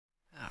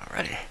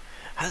Alrighty,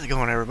 how's it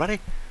going,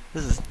 everybody?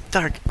 This is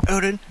Dark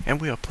Odin,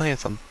 and we are playing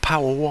some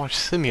Power Wash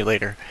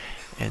Simulator,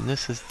 and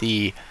this is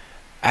the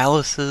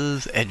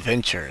Alice's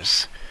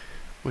Adventures,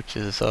 which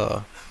is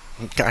I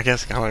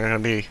guess kind of gonna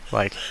be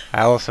like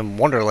Alice in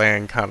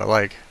Wonderland kind of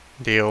like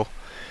deal.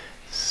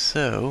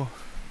 So,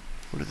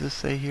 what does this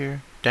say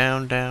here?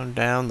 Down, down,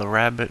 down the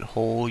rabbit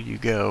hole you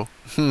go.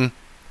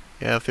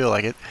 Yeah, I feel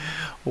like it.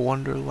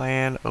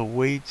 Wonderland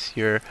awaits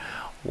your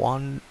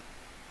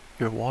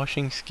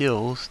washing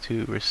skills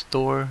to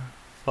restore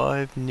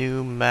 5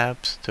 new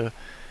maps to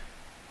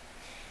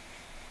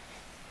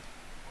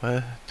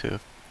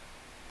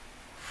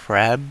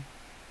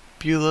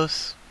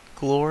Fabulous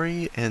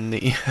Glory and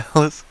the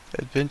Alice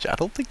Adventure. I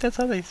don't think that's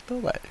how they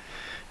spell that.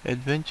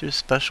 Adventure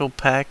Special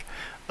Pack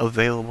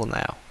available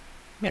now.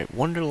 Yeah,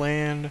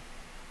 Wonderland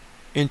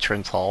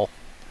Entrance Hall.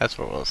 That's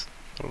what it was.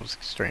 It was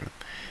extreme.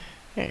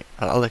 Hey,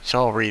 I'll let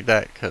y'all read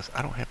that because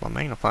I don't have my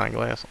magnifying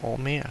glass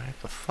on me. I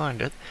have to find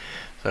it.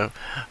 So,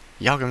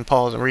 y'all can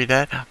pause and read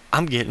that.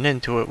 I'm getting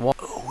into it.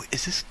 Oh,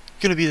 is this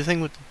gonna be the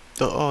thing with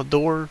the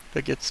door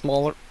that gets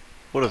smaller?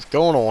 What is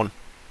going on?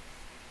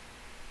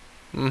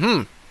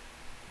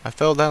 I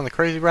fell down the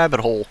crazy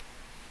rabbit hole.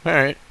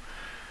 Alright.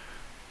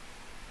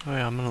 Oh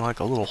yeah, I'm in like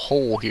a little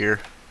hole here.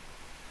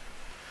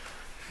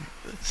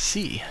 Let's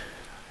see.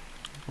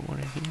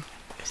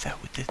 Is that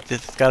what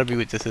this has gotta be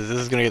what this is. This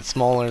is gonna get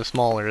smaller and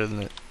smaller,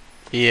 isn't it?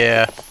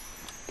 Yeah.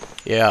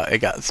 Yeah, it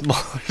got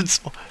smaller and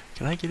smaller.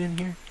 Can I get in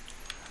here?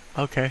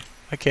 Okay,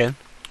 I can.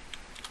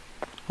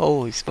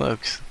 Holy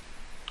smokes.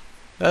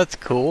 That's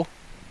cool.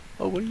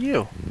 Oh, what are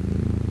you?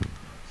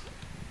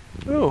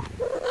 Oh.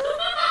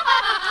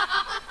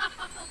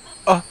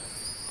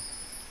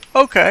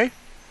 Okay.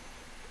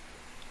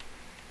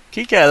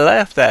 Kika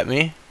laughed at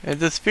me and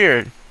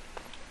disappeared.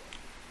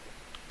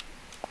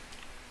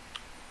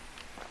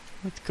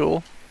 That's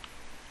cool.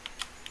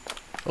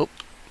 Oh.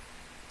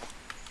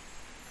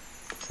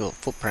 Little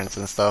footprints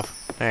and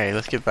stuff. Hey,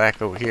 let's get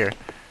back over here.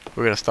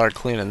 We're gonna start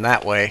cleaning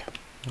that way.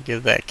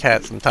 Give that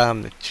cat some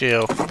time to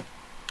chill. Put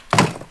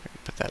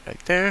that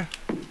right there.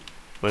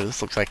 Well,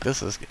 this looks like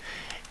this is...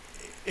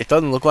 It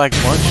doesn't look like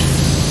much,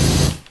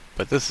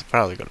 but this is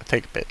probably gonna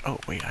take a bit. Oh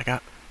wait,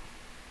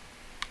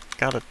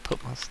 gotta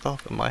put my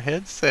stuff in my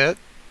headset.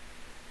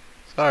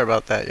 Sorry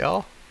about that,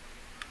 y'all.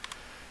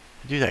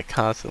 I do that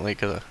constantly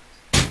because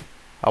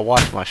I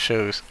watch my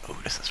shows. Oh,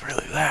 this is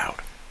really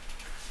loud.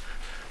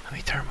 Let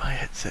me turn my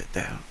headset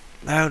down.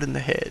 Loud in the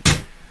head.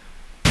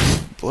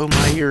 Blow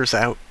my ears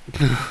out.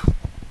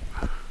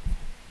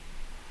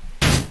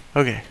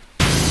 Okay.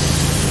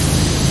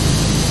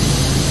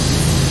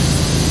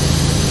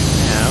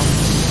 Now.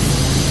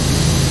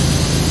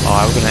 Oh,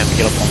 I was gonna have to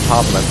get up on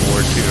top of that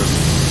board too.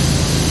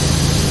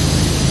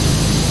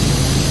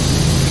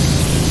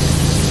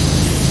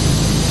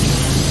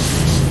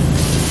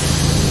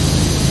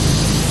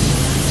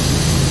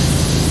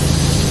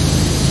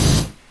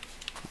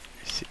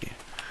 Let's see.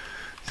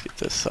 Let's get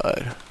this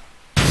side.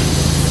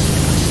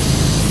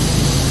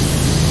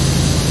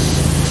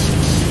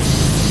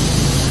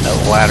 That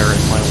ladder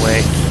in my way,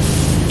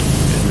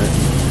 isn't it?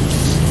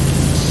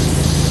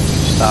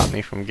 Stop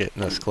me from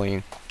getting this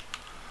clean.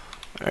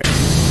 Alright, get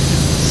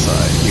this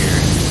side here.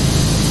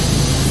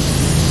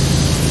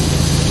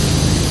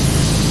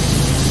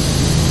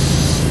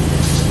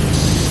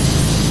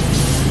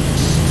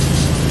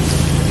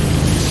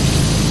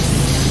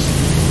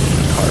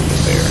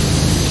 Carpet there.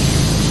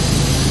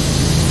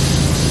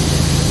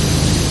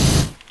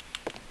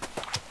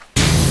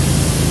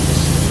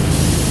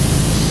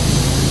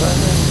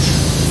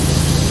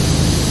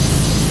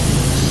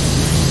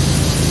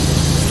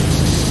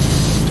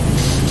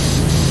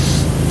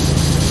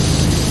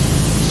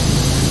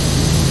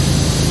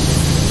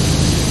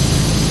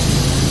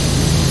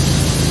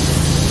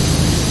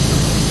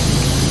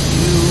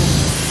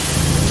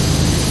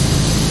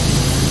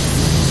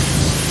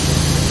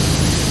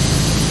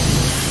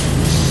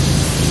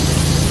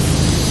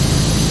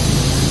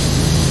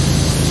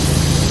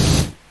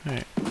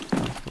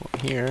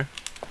 Here.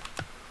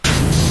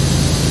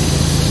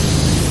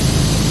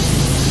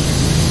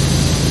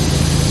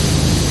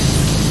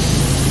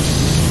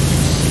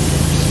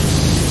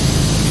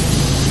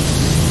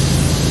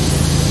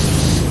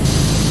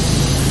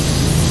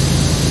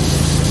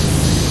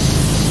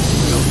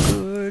 Real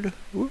good.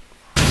 Whoop.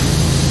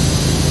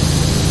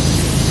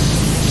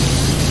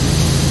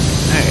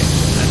 Alright,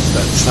 that's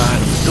that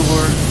side of the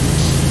door.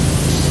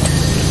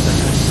 Get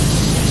that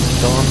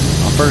done.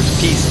 My first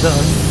piece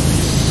done.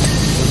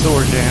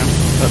 Door jam.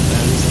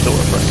 That is the door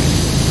frame.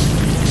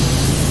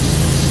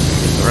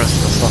 Get the rest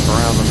of the stuff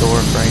around the door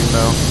frame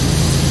though.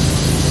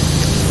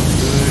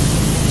 Good.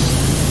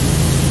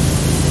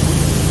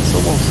 This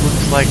almost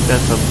looks like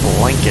that's a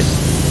blanket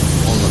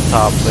on the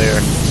top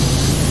there.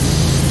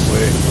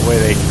 The way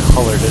they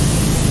colored it.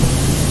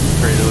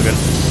 Pretty looking.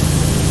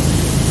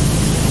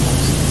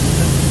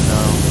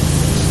 No.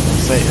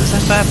 Let's say, is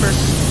that fabric?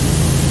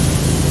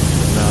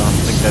 No, I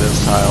think that is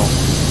tile.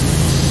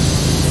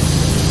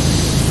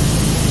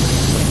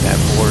 That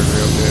board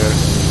real good.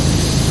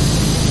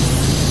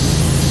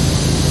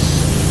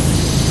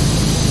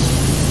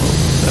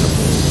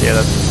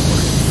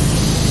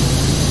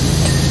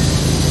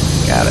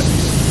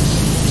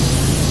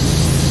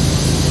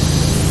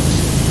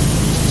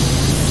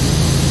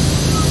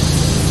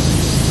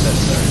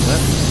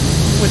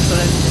 Which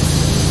side?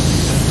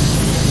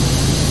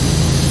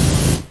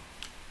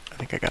 I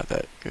think I got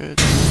that good.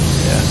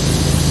 Yeah.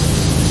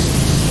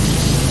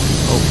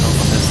 Oh no,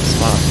 I missed the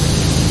spot.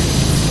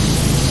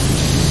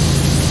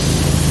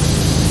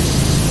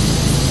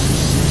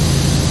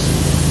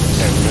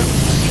 There we go.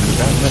 I should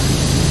have gotten it.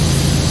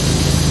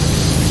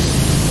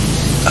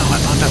 Oh,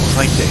 I thought that was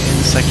like the end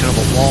section of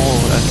a wall.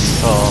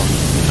 That's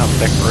kind of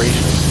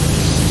decoration.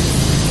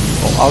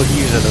 Well, I'll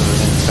use it as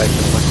an end section.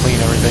 I'm gonna clean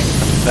everything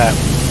from that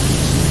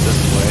this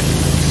way,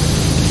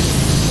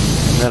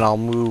 and then I'll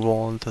move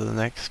on to the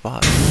next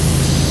spot.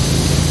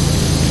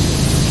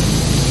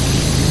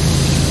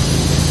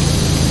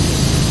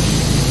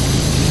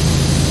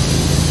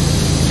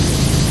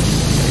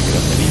 Gotta get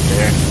up and eat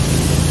there.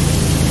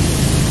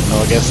 Oh,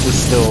 I guess this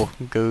still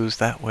goes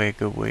that way a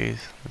good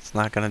ways. It's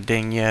not gonna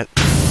ding yet.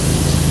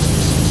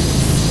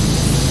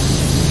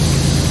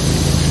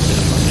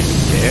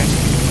 There.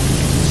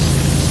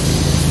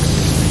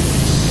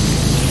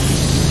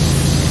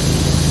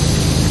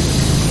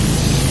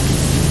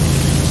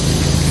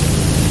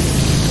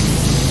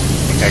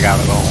 I think I got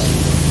it all.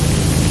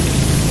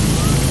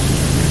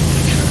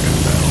 Make sure I got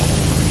that all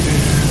right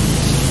there.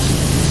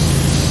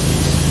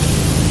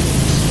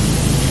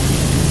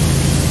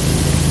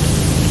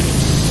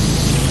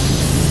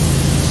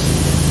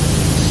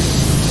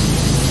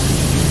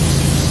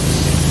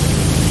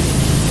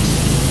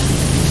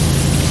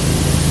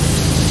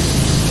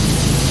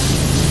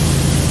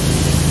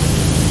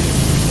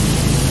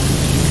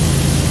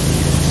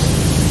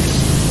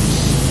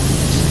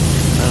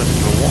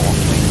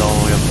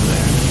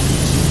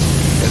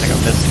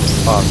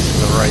 Spots to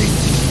the right.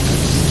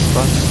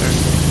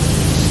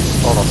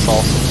 All the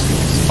salsa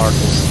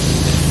sparkles.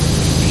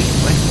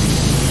 Anyway,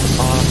 the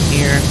bottom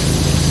here.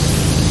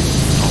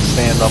 I'll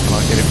stand up and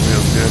I'll get it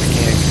real good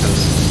again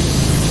because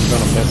I'm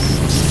gonna miss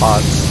some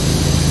spots.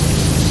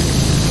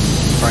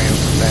 Spraying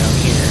from down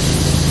here.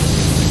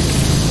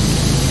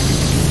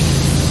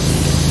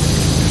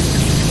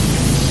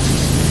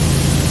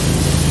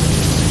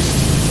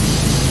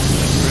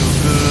 Real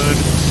good.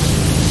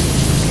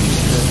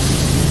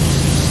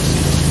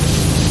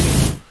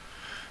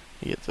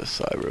 Get this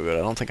side real good.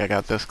 I don't think I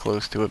got this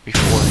close to it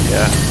before.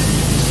 Yeah.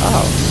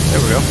 Oh, there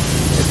we go.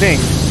 It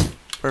dinged.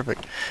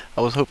 Perfect.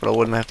 I was hoping I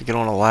wouldn't have to get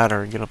on a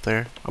ladder and get up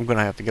there. I'm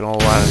gonna have to get on a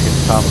ladder to get to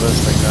the top of this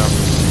thing now.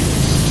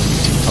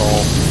 Too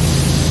tall.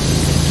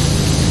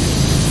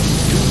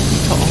 Too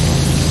tall.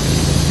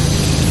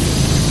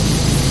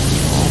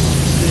 All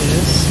of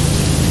this.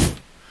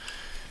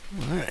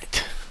 Alright.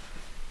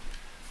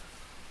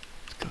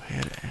 Let's go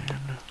ahead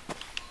and...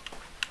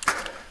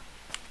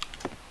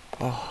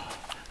 Oh.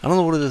 I don't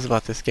know what it is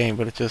about this game,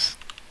 but it just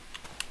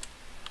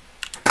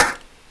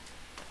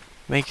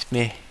makes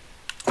me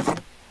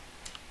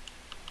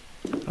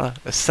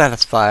it's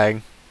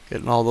satisfying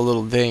getting all the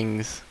little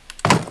dings.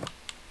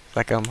 It's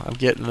like I'm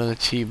getting an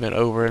achievement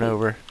over and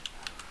over.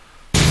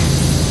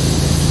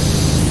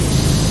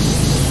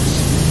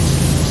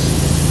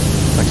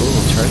 Like a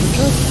little treasure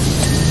chest?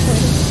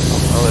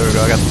 Oh, there we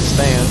go. I got the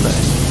stand. I can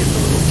get the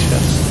little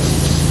chest.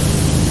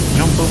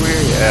 Jump over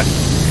here, yeah.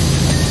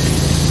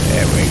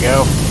 There we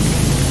go.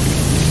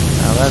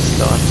 Now that's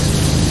done.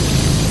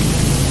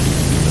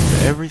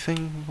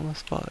 Everything on the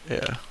spot,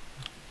 yeah.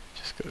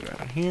 Just go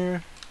down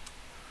here.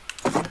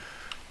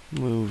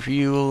 Move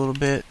you a little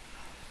bit.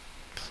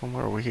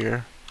 Somewhere over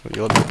here. Will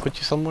you let me put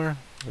you somewhere?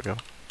 There we go.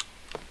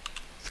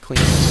 Let's clean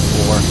this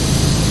floor.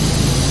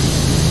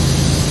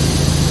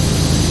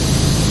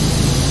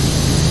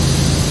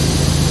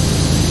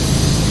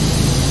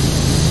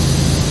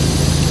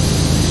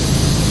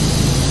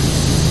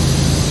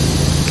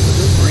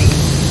 Green.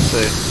 Let's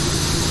see.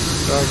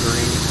 Try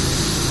green.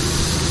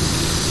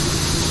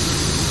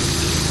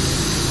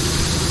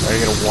 I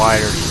get a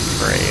wider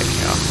spray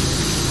anyhow.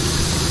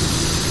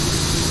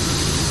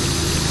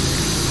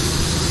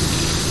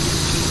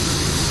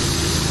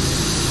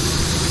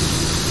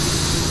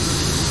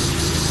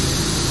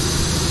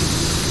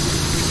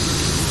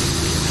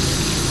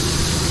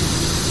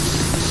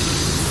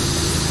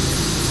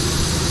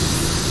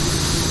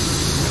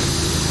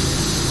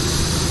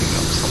 Clean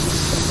up some of the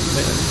stuff a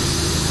bit.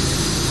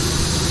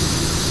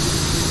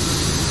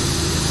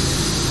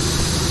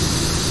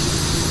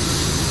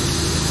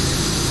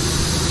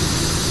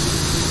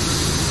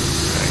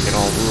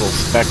 All the little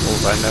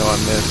speckles I know I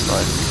missed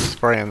by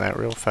spraying that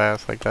real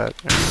fast like that.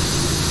 I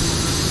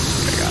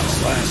got all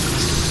that.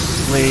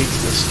 This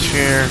legs, this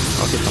chair.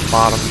 I'll get the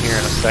bottom here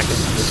in a second.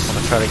 I just want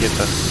to try to get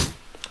the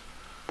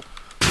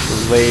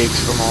legs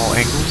from all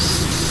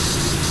angles.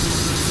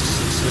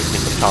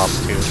 Get the top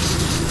too.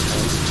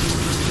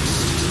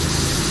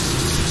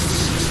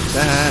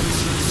 That.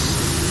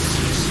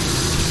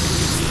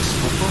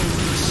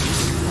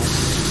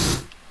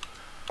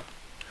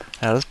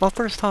 Now this is my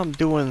first time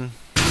doing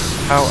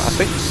I'm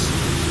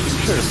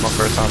sure this is my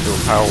first time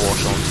doing power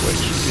wash on Twitch.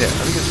 Yeah,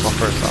 I think it's my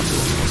first time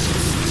doing it on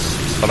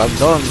Twitch. But I've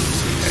done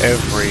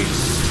every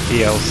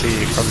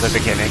DLC from the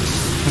beginning.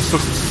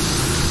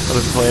 I've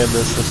been playing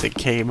this since it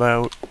came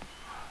out.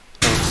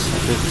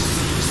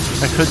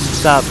 So I couldn't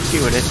stop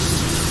doing it.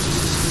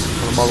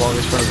 of my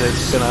longest runs.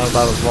 It's been out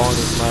about as long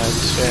as my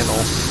channel.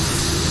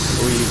 I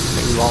believe,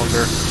 maybe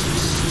longer.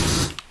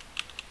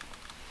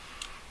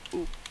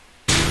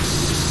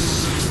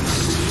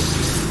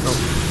 Oh,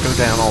 go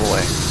down all the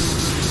way. I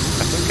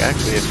think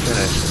actually it's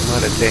finished. It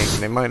might have dinged.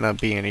 There might not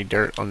be any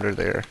dirt under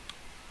there.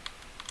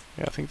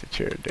 Yeah, I think the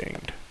chair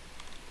dinged.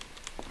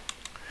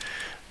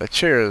 The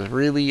chair is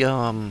really,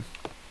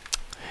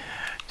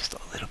 just a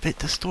little bit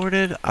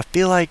distorted. I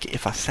feel like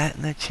if I sat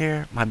in that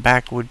chair, my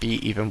back would be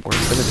even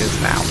worse than it is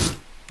now.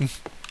 Is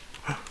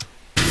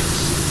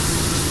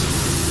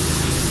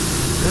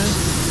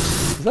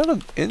that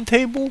an end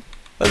table?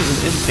 That is an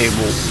end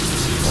table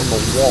on the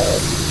wall.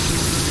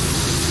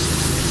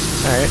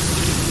 Alright.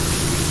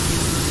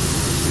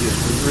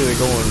 We're really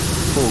going a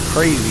little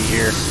crazy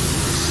here.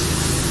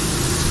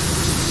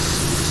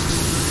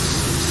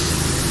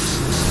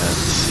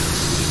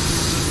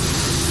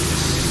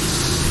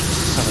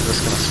 I'm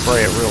just going to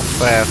spray it real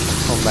fast and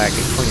come back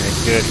and clean it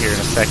good here in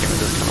a second. I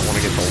just kind of want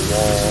to get the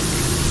wall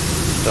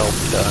itself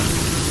done.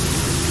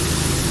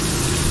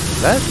 Is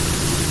that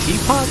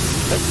teapots?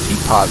 That's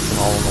teapots and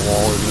all on the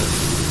wall, isn't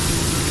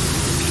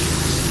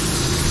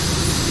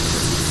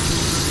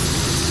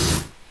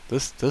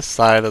it? This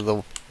side of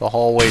the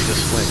hallway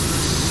just went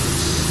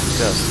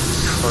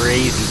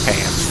crazy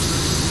pants.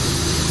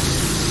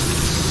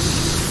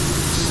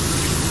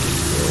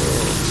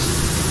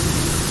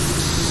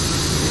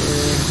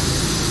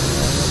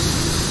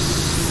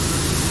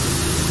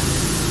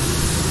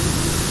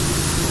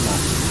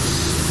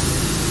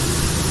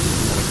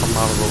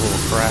 Out of the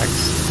little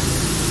cracks.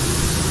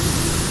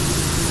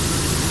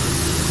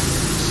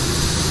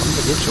 I'm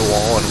gonna get your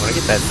wall, and when I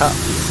get that top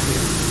piece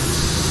too.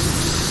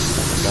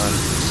 Oh my gun.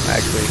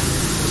 Actually,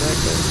 is that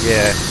good?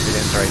 Yeah, it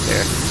ends right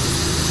there.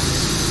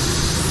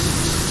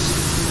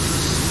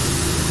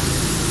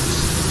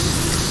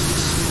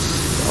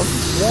 Oh,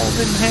 this wall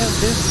didn't have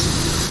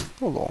this.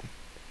 Hold on.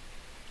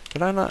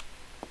 Did I not?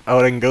 Oh,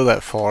 I didn't go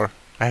that far.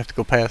 I have to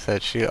go past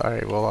that shit.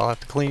 Alright, well, I'll have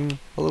to clean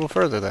a little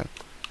further then.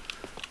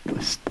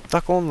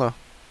 Stuck on the...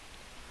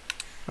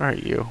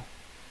 Alright, you.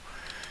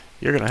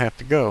 You're gonna have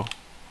to go.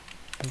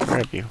 I'll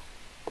grab you.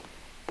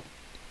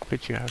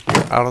 Put you out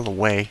here, out of the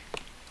way.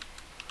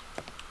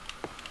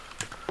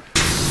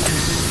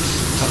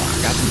 Oh,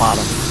 I got the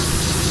bottom.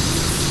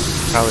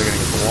 Probably gonna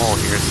get the wall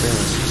here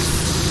soon.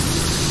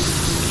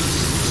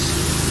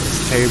 This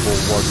table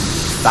wasn't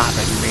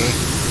stopping me.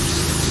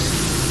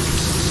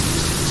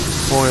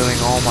 Spoiling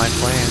all my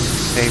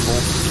plans, table.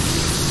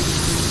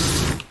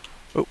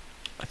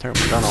 I turned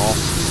my gun off.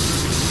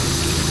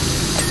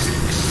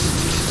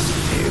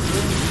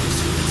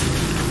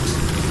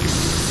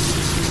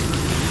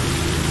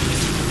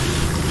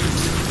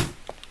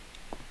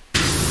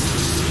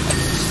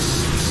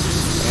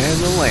 And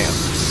the lamp.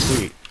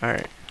 Sweet.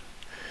 Alright.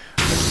 I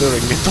still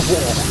didn't get the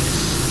wall.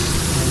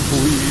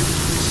 Please.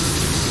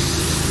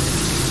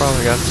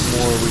 Probably got some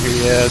more over here.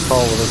 Yeah, it's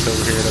all of us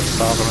over here that's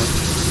stopping it.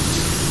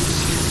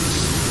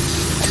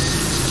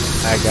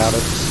 I got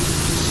it.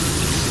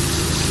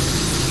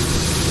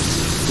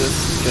 This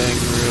thing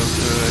real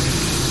good.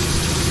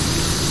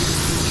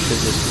 Should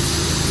just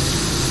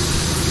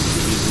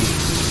easy.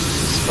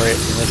 Spray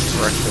it in this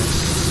direction.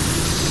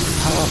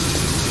 I'll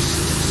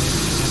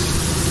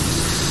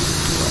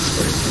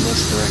spray it in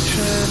this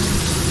direction.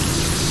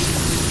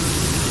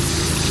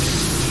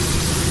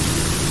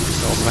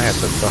 Oh, I'm gonna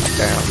have to duck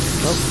down.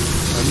 Nope,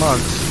 never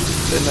mind.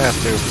 Didn't have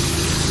to.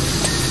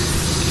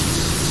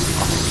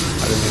 Oh,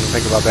 I didn't even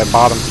think about that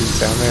bottom piece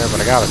down there,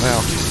 but I got it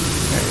now.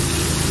 Okay.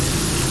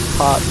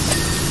 Pots.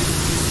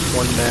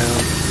 1 down,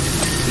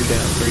 2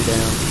 down, 3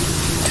 down,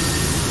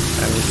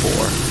 and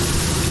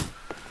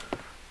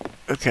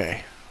 4.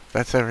 Okay,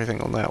 that's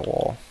everything on that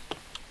wall.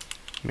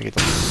 Let me get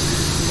the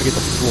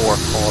floor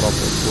caught up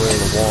with where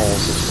the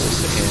walls are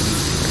supposed to end.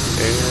 Right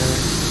there.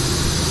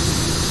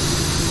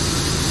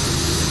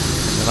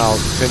 And then I'll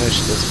finish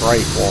this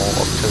right wall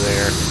up to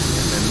there,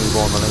 and then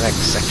move on to the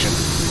next section.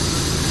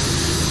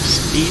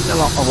 Speeding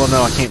along. Oh well,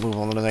 no, I can't move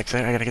on to the next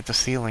section. I gotta get the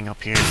ceiling up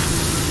here.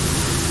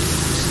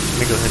 Let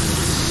me go ahead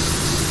and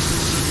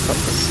cut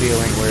the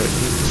ceiling where it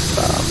needs to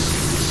stop.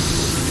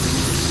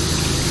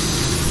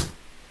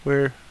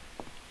 Where?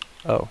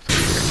 Oh, it's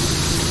here.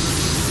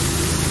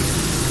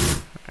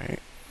 Alright.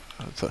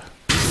 It's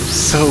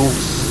so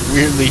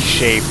weirdly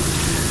shaped.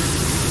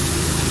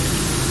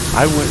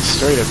 I went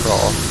straight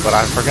across, but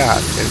I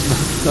forgot.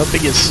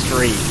 Nothing is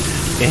straight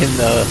in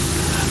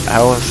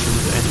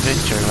Allison's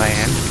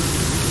Adventureland.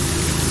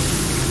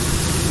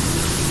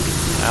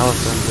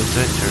 Allison's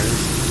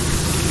Adventures.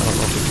 I don't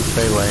know if we can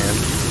say land.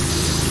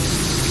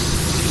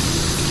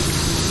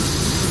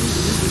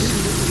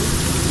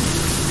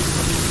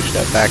 Push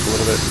that back a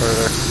little bit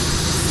further.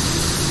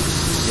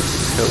 Get the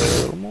pillar a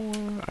little more.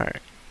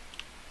 Alright.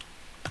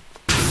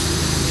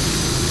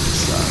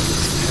 So,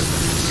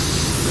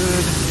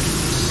 good.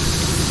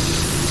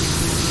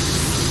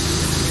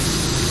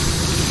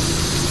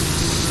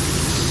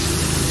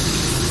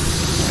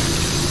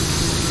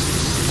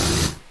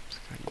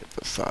 Just gonna get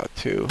this side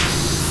too.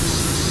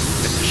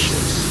 Finish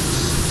it.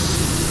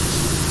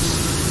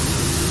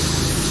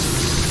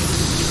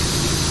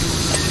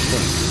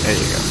 There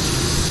you go.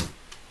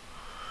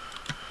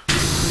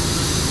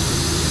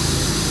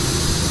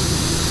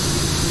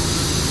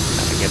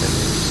 Gotta get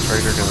into this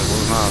trader because it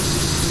wasn't on.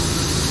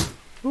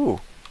 Ooh,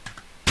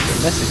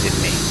 they're messaging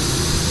me.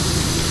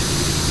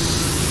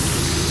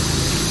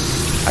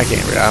 I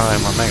can't read it. I don't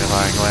have my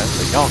magnifying glass,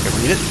 but y'all can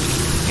read it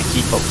and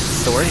keep up with the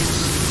story.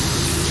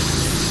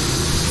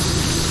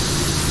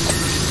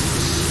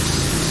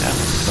 That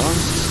one's done.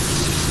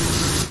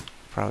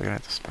 Probably gonna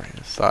have to spray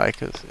this side,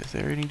 because is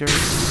there any dirt?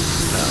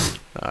 No.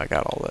 No, I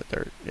got all that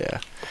dirt. Yeah.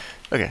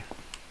 Okay.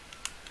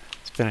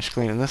 Let's finish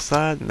cleaning this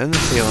side, and then the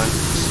ceiling.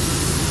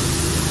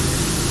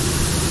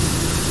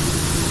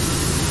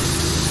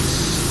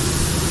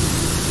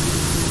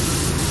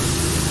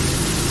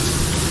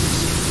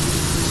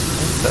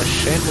 The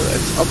chandelier,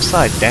 it's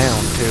upside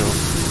down too.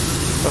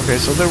 Okay,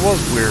 so there was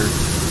weird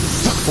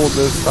stuff on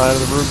this side of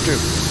the room too.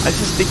 I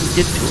just didn't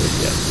get to it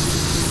yet.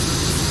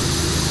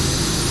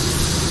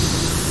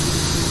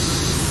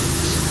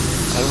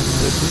 I don't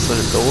know, is this a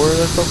door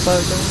that's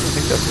upside down? I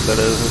think that's what that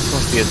is. This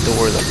must be a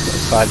door that's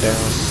upside down.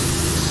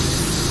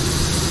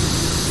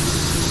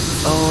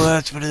 Oh,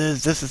 that's what it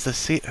is. This is the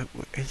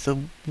is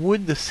the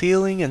wood the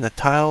ceiling and the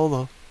tile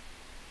the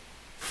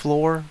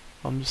floor?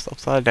 I'm just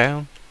upside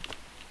down.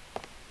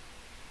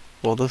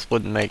 Well, this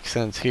wouldn't make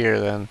sense here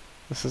then.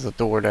 This is a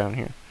door down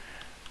here.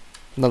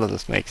 None of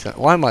this makes sense.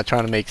 Why am I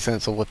trying to make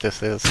sense of what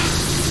this is?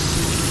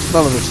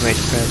 None of this makes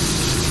sense.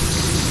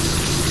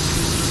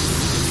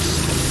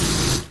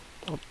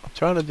 I'm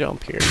trying to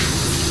jump here.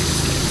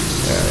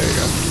 Yeah, there you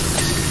go.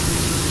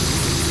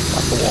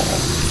 Got the wall.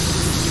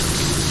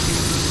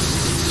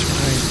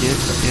 Try and get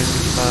the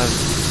inside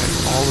and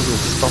all of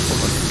this stuff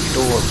on the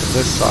door from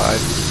this side.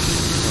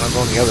 And I'm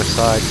on the other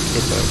side to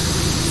get the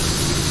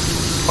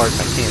parts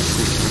I can't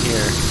see from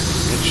here.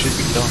 It should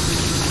be done.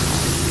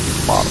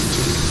 Bottom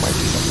too. Might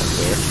be something up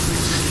there.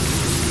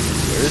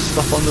 There is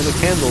stuff under the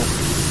candle. A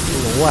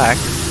little wax.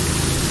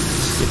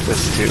 Get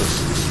this too.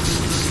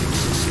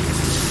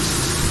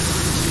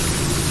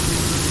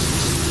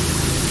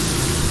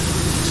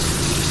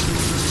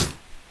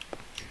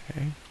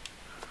 Okay.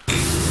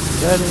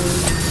 That is.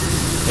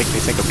 Makes me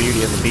think of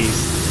Beauty and the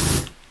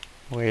Beast.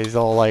 The way he's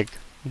all like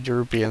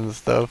droopy and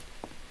stuff.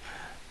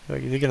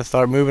 Like, is he gonna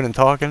start moving and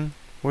talking?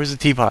 Where's the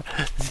teapot?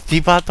 Does the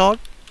teapot talk?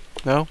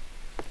 No?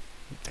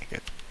 Take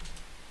it.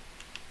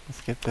 Let's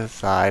get this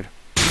side.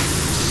 I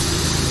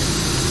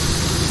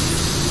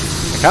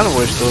kind of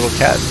wish the little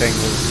cat thing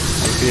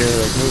was here,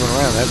 like moving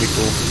around. That'd be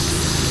cool.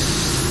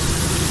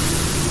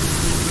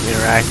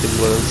 Interacting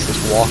with us,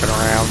 just walking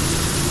around.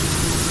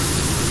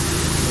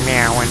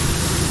 Meowing.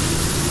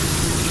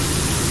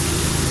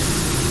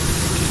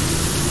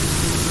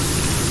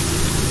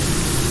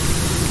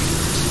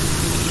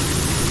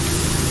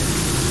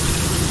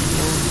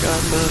 Got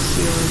the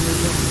ceiling in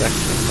this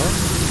section, huh?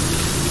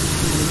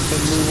 We can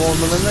move on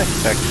to the next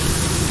section.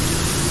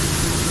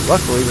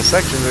 Luckily, the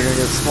sections are going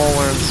to get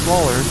smaller and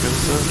smaller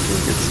because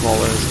they get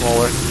smaller and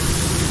smaller.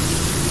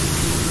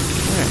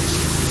 Okay.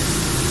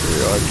 We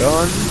are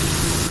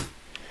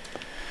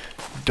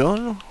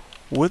done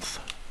with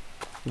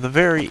the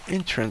very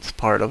entrance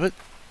part of it.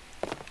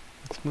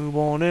 Let's move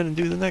on in and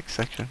do the next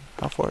section.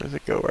 How far does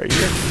it go? Right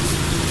here?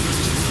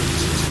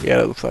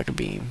 Yeah, it looks like a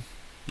beam.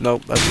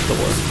 Nope, that's a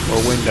door. Or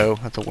a window.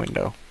 That's a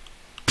window.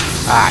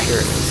 Ah, here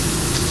it is.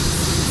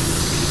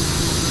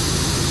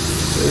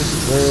 This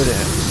is where it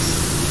ends.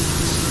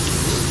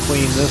 We'll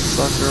clean this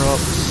sucker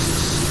up.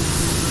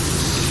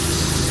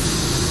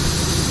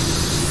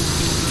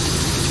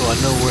 So I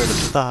know where to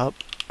stop.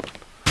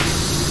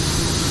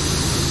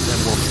 Then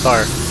we'll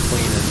start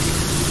cleaning.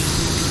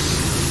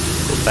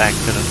 Go back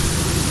to the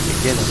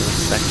beginning of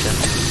this section.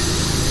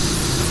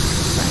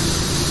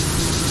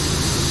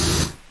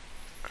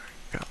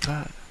 Got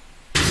that.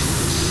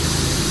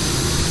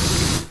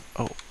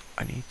 Oh,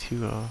 I need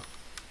to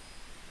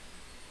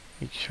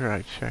make sure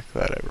I check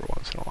that every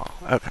once in a while.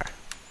 Okay.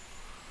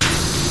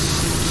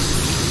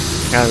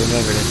 Gotta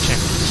remember to check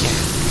the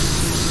cat.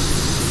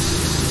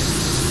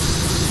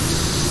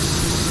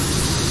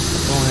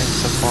 Going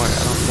so far,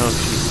 I don't know if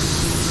she's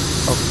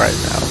up right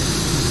now.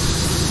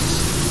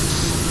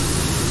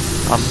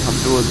 I'm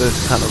doing this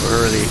kind of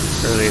early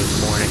in the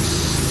morning.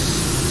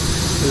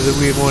 This is the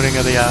wee morning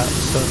of the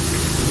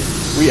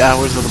wee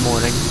hours of the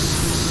morning.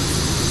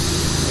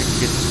 I can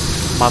get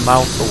my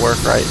mouth to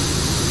work right.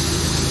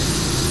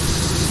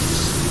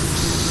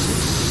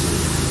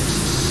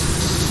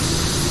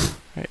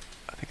 Right,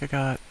 I think did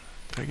I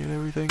get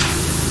everything?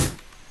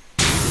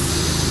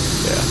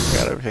 Yeah, I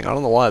got everything. I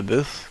don't know why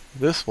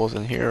this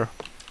wasn't here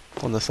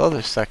on this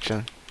other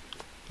section.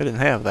 They didn't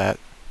have that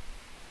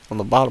on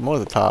the bottom or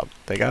the top.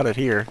 They got it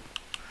here.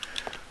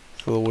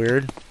 It's a little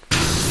weird.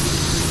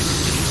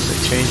 They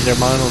changed their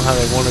mind on how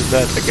they wanted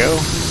that to go.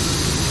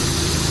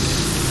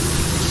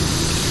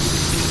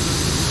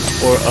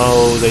 Or,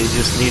 oh, they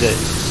just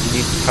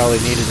probably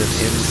needed an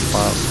end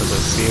spot for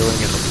the ceiling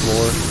and the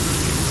floor.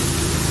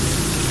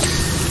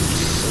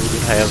 So we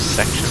would have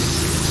sections.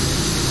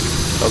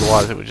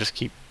 Otherwise it would just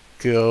keep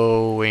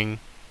going.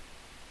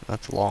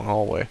 That's a long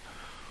hallway.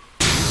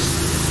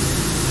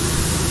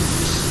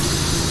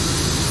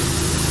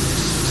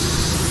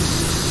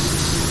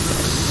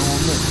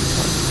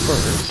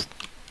 first.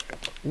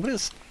 What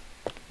is...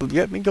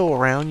 Let me go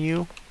around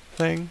you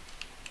thing?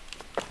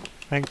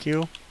 Thank you.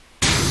 And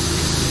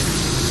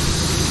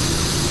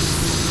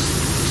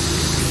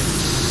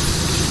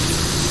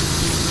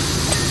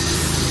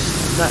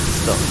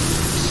that's done.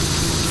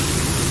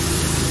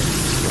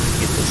 Just gonna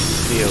get the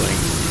ceiling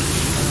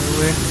out of the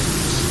way.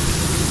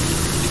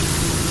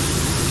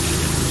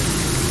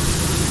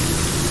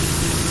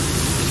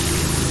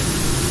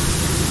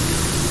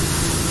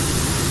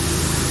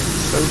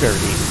 So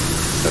dirty.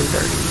 So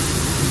dirty.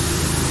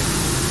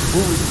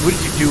 What did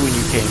you do when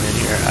you came in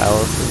here,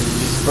 Alice? I mean, you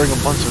just bring a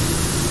bunch of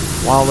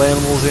wild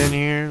animals in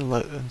here,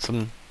 and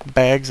some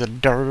bags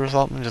of dirt or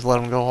something, just let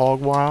them go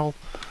hog wild?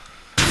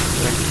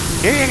 Like,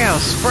 here you go,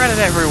 spread it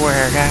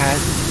everywhere, guys.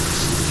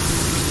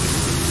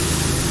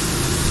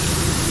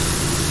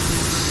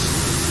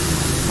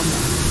 Come on.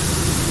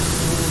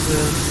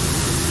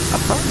 I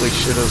probably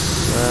should have,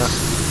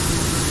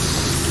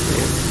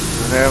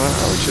 I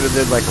probably should have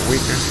did like a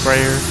weaker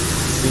sprayer,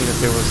 seeing if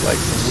there was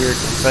like some weird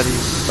confetti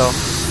stuff.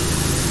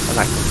 Well,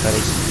 not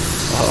confetti,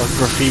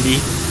 graffiti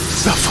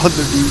stuff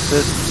underneath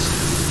it.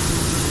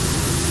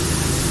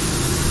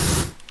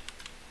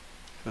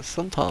 Because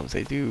sometimes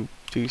they do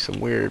some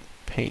weird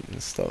paint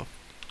and stuff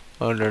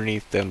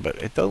underneath them, but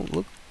it don't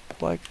look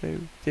like they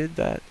did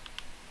that.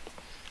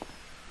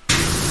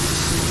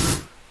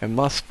 And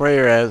my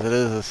sprayer as it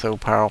is so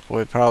powerful,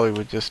 it probably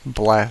would just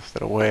blast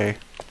it away.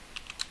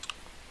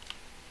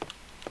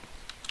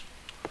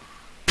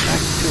 Back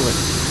to it.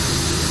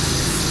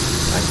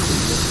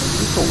 Actually,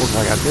 this don't look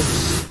like I did.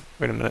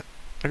 Wait a minute.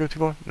 Did I go too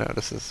far? No,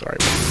 this is sorry.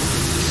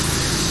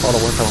 Thought I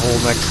went to the whole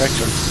next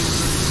section.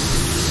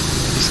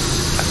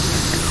 I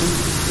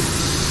couldn't the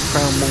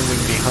ground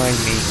moving behind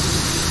me.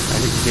 I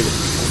didn't get it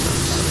before that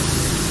started.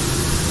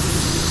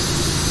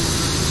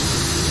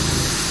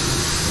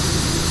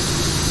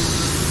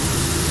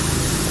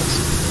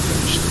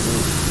 Finish the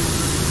move.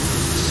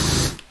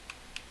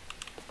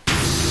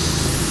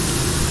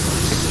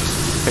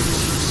 Take a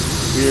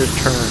weird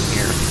turn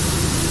here.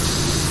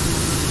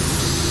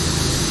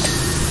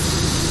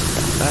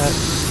 Got that.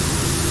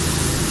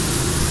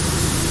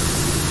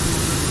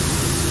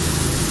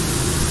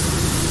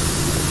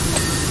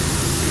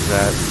 Do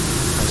that.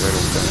 And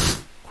it'll finish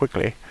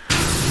quickly.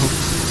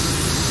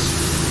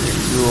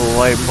 Do a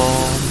light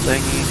bulb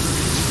thingy.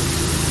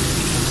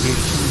 Get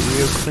you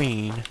real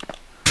clean.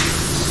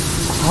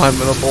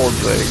 Climbing up on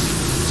things.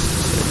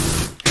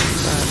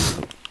 That.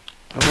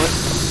 You know what?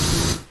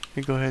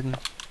 You go ahead and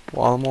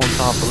while I'm on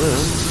top of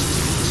this.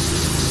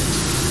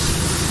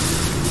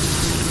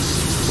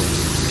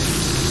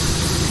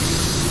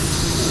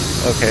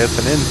 Okay, it's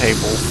an end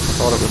table. I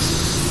thought it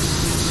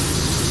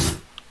was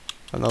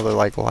another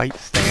like light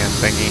stand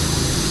thingy.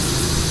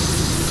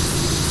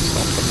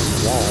 Something in the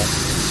wall.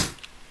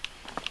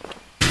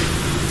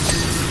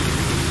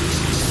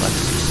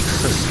 That's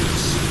curtain,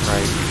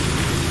 right?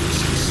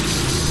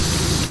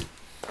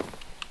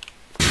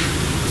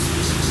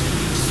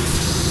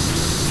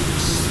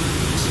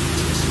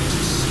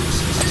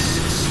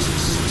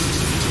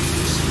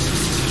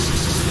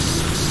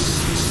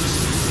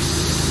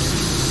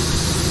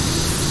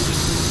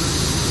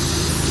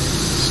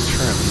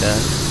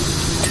 Done.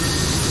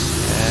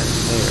 And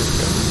there we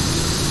go.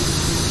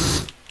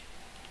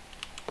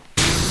 I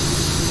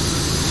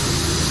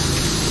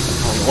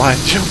don't know why I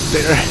jumped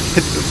there.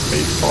 Hit the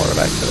space bar and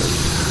I could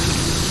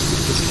have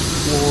hit this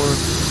floor.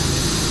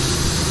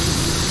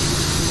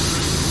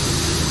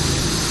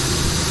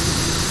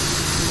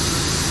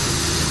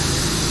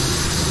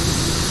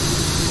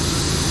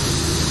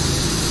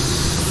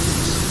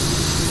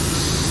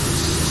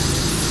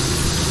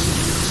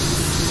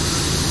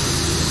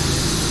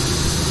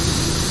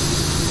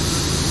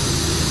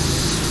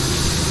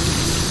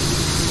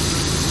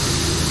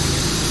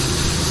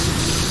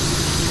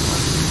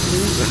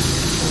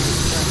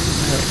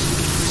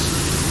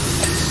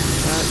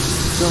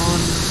 That's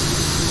done.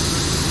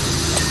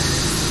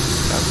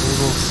 Got the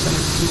little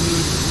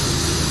centipede.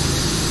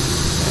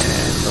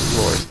 And the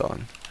floor is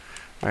done.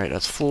 Alright,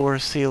 that's floor,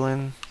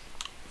 ceiling.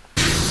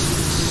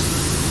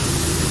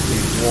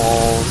 These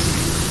walls.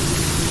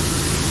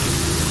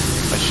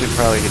 I should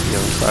probably get the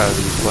other side of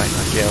these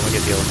lamps. Yeah, I'm gonna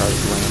get the other side of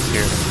these lamps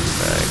here in a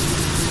sec.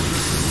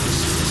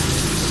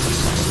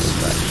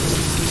 Actually.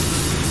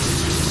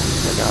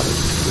 I got it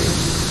too.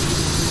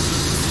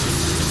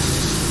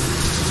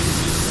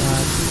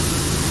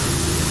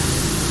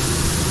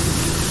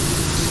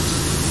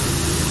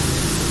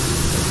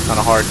 It's kind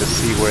of hard to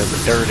see where the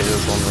dirt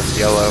is on this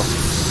yellow.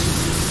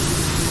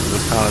 I'm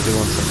just kind of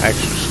doing some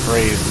extra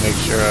sprays to make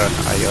sure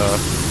I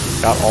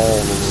got all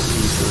the little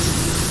pieces.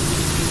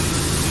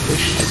 This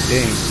should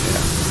ding,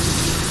 yeah.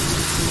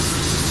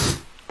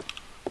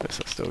 This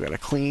I still gotta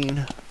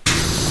clean.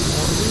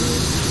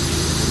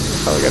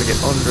 Probably gotta get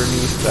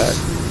underneath that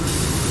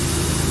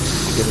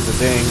to get it to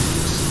ding.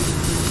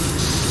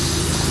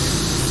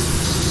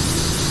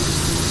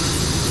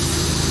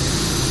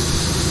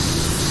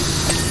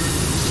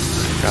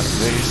 Got a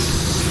base.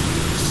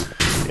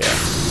 Yeah,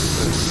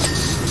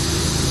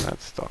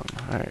 that's done.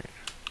 Alright.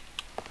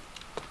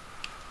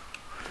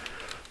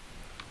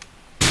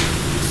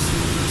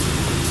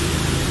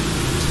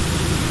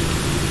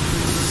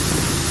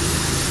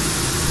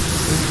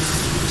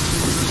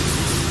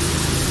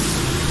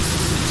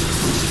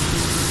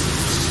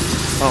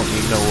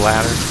 no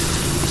ladder.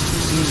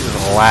 This is a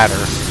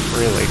ladder,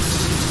 really.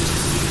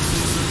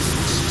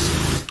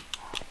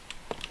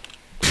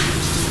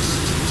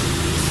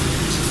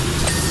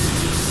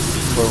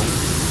 Boom.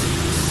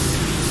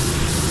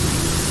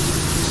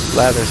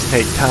 Ladders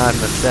take time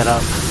to set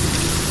up.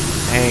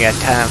 I ain't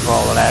got time for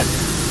all of that.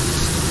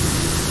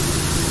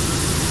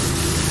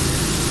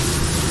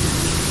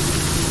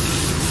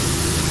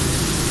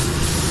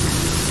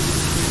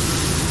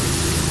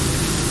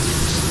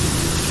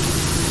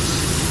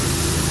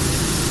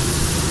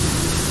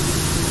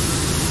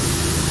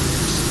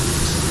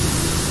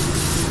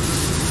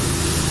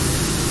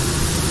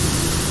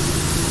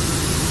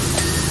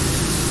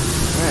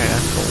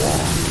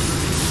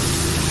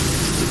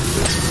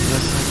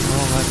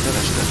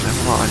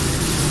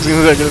 As soon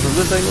as I get it from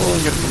this angle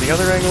and get it from the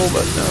other angle,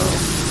 but no.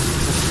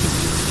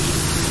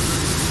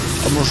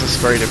 Almost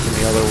sprayed it from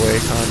the other way,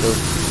 kind of.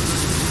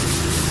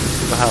 This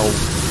is how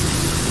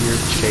weird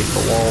shape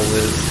the wall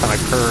is, kind of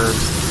curves.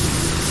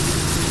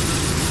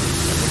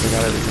 I think I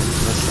got everything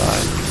from this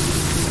side.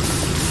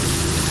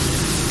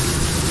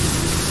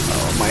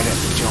 Oh, I might have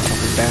to jump up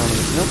and down.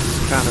 Nope,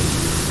 got it.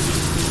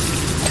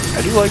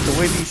 I do like the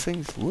way these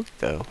things look,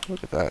 though.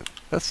 Look at that.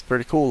 That's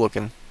pretty cool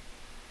looking.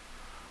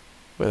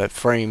 Where that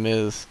frame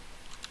is.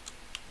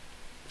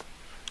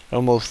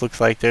 Almost looks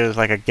like there's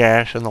like a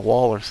gash in the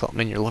wall or something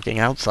and you're looking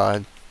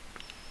outside.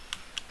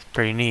 It's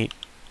pretty neat.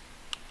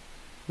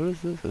 What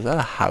is this? Is that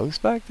a house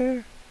back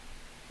there?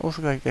 Almost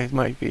looks like there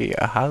might be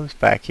a house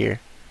back here.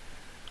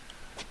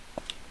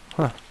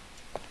 Huh.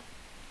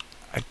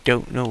 I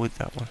don't know what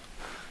that one.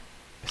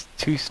 It's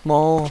too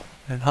small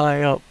and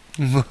high up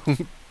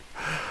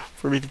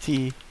for me to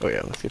see. Oh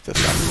yeah, let's get this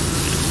up.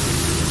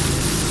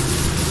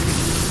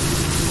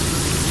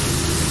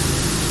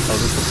 Oh,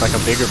 this looks like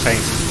a bigger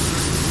painting.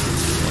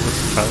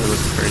 This probably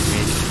looks pretty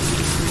neat.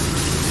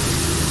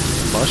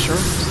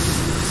 Mushrooms?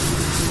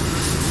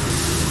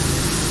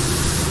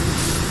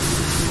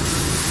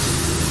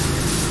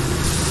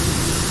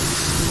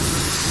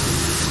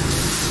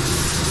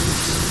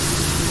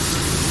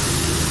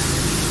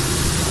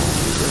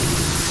 Oh, the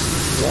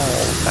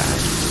wall back.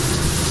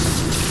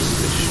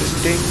 This should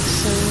ding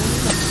soon.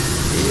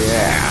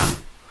 Yeah.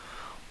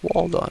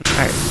 Wall done.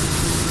 Alright.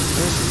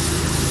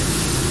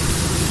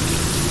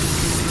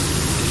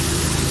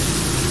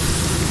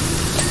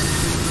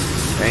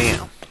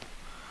 Damn.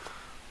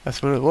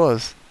 That's what it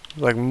was.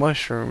 Like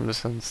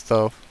mushrooms and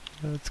stuff.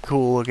 That's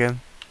cool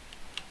looking.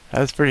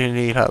 That's pretty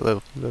neat how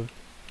the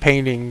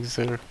paintings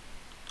are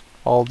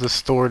all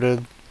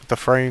distorted with the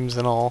frames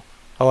and all.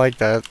 I like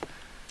that.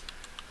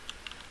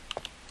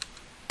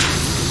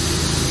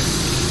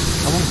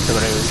 I wonder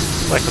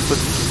if I could put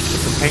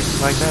some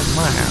paintings like that in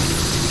my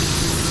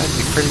house. That'd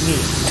be pretty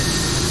neat.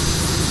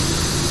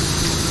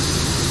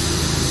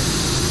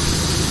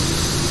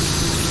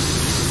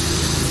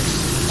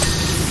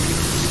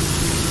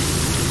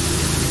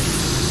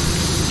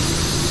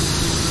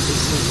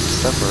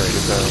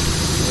 Separated though.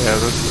 Yeah,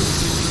 this is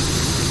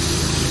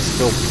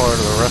still part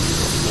of the rest of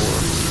the floor.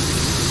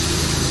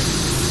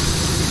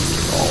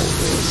 All of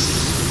this.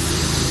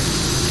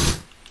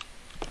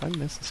 Did I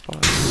miss a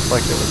spot? It looks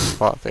like there was a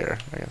spot there.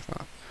 I guess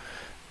not.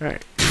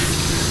 Alright.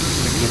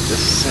 I'm gonna get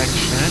this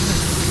section.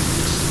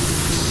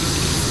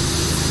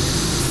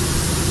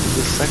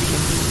 This section?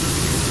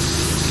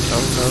 Oh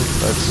no,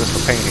 that's just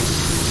a painting.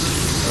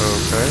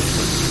 Okay,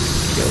 let's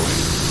keep going.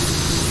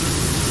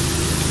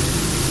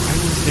 Why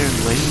was there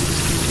lanes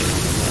detail on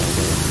the wall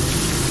though?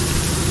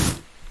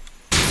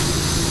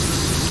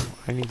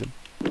 I need to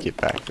get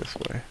back this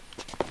way.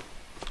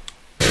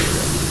 There we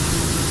go.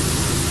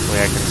 This way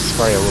I can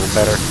spray a little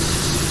better.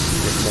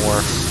 Get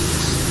more.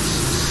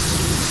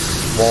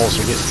 Walls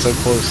are getting so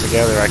close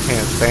together I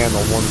can't stand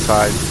on one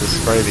side to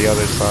spray the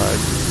other side.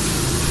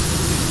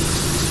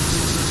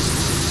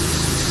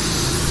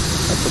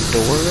 That's a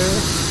door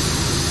there?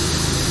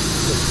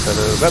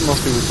 That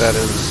must be what that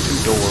is. Two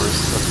doors.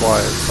 That's why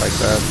it's like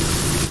that.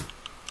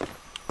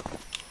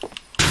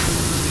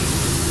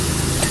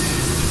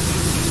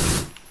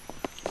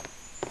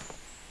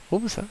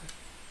 What was that?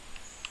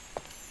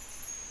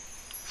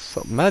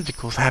 Something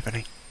magical's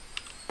happening.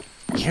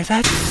 You hear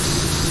that?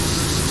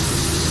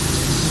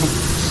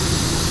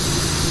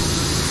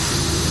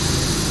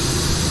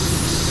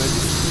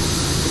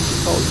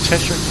 It's called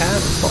Cheshire Cat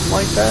or something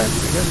like that.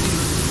 I guess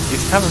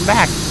he's coming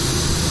back.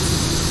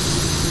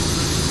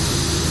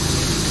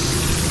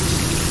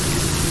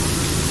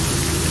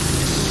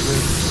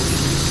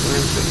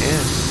 Where's the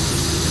end?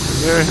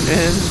 Is there an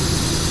end?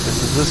 And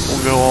does this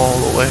one go all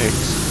the way?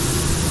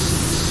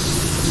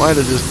 It might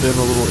have just been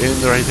a little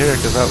end right there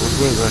because that was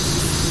where the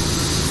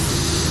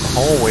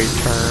hallway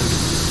turned.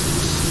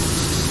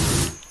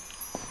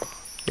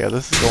 Yeah,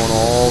 this is going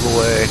all the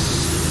way.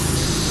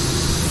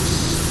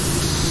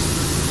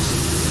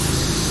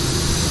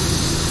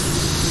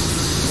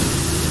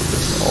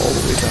 This all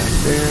the way back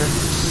there.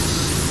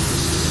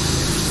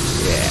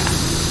 Yeah.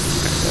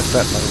 Alright, that's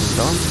that mold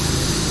done.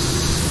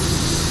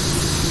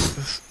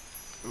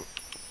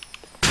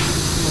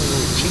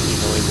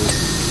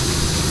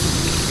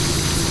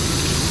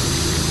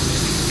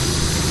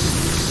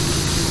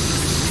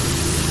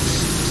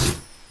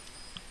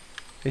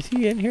 Is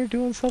he in here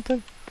doing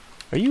something?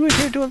 Are you in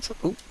here doing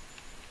something?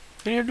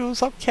 In here doing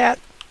something, cat?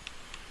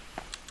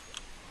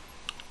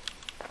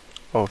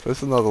 Oh,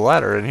 there's another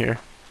ladder in here.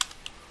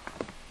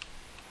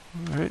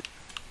 Alright.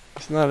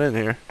 It's not in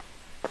here.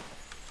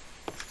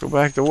 Let's go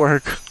back to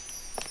work.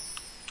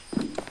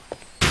 You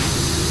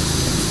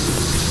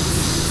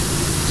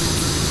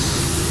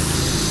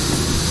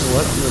know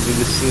what? I'm gonna do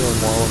the ceiling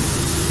while I'm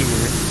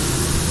here.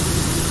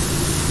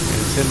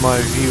 And it's in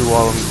my view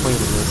while I'm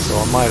cleaning this, so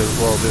I might as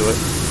well do it.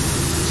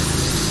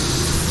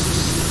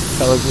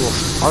 Got like little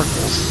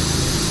sparkles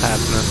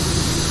happening.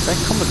 Is that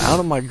coming out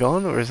of my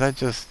gun, or is that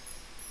just...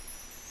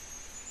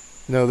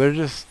 No, they're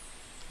just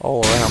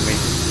all around me.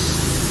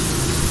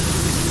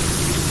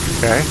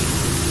 Okay.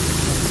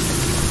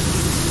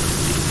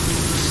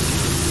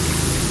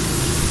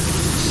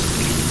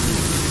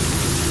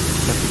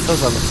 That's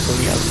because I've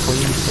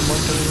cleaned so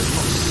much of it.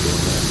 I'm just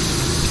doing that.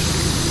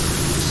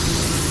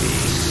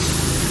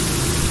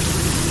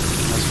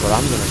 That's what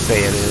I'm gonna say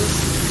it is.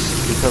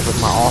 Because of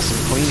my awesome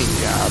cleaning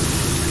job.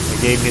 It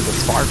gave me the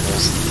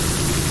sparkles.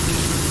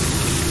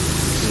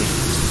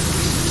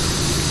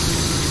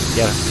 You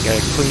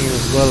gotta clean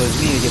as well as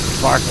me to get the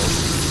sparkles.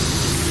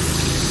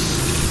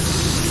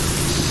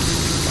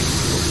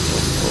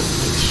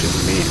 It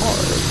shouldn't be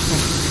hard.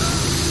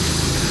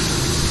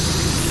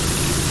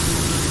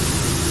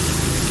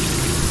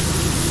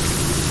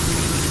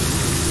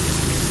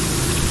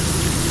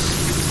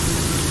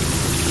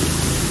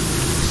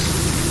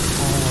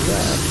 All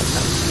that.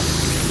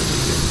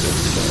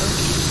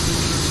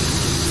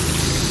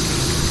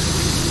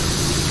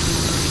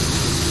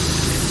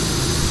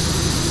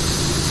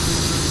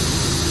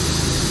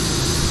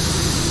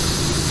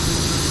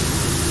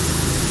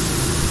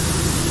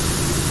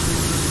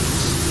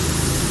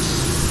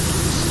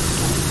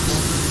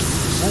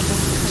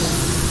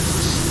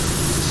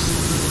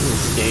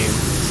 This game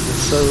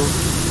is so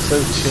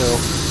chill.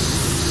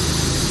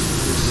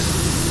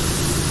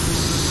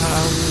 I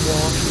will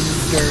walk through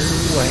dirt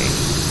away.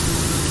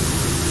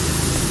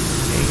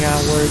 Ain't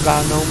gotta worry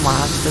about no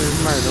monsters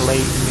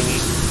mutilating me.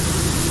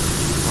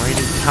 Or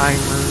any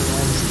timer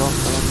on stuff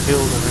that I'm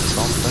building or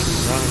something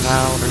running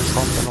out or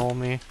something on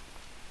me.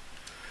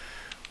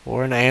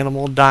 Or an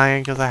animal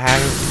dying because I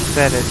haven't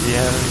fed it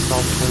yet or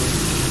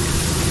something.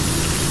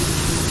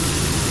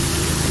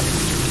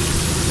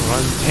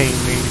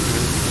 Untaming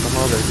or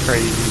some other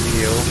crazy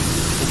deal,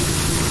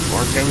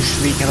 or go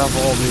sneaking up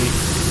on me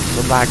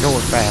from not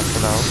going fast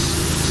enough.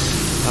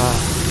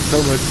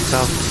 So much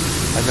stuff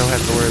I don't have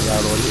to worry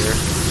about on here.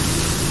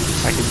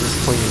 I can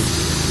just clean.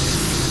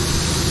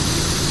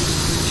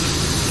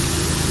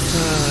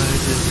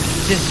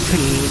 Just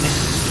clean.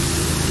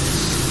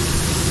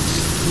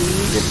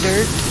 Clean the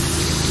dirt,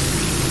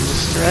 and the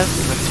stress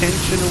and the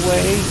tension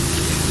away.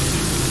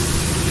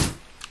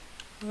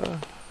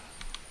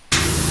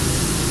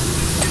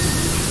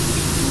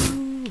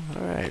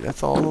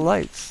 That's all the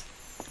lights.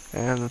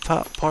 And the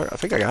top part, I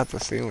think I got the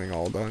ceiling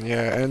all done,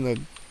 yeah,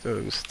 and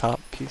those top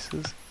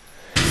pieces.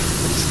 I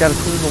just gotta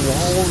clean the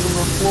walls and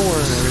the floor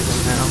and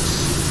everything now.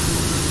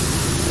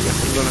 I guess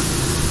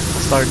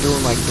I'll start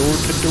doing like door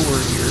to door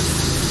here.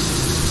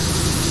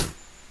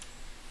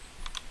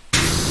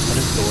 That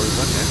is doors,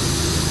 okay.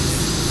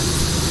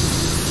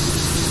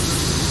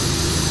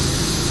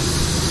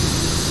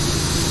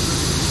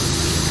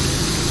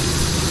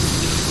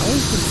 Why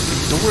is the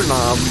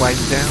doorknob like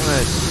down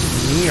at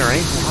knee or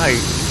ankle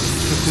height?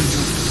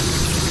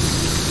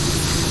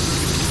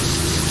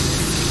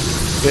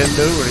 Bend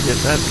over to get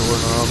that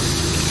doorknob.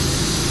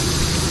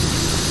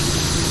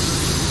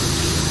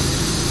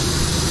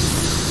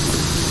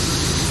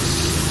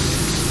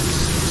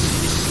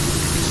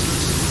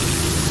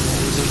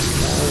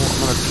 I'm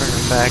gonna turn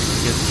it back to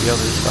get the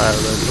other side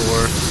of that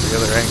door, the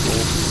other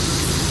ankle.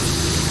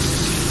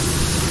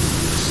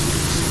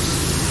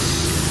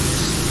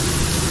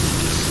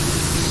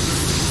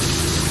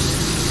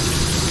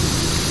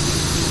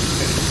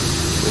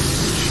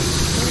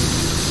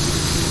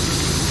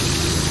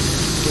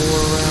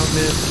 Around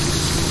it.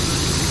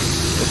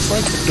 It's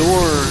like the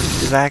door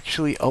is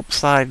actually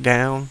upside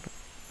down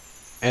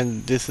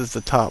and this is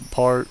the top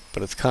part,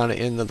 but it's kind of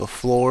into the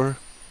floor.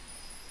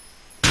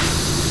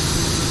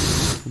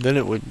 Then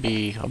it would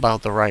be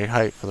about the right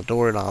height for the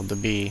doorknob to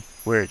be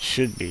where it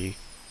should be.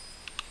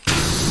 The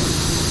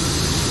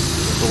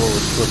door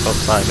would flip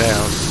upside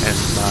down and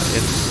not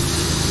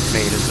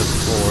made into the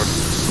floor.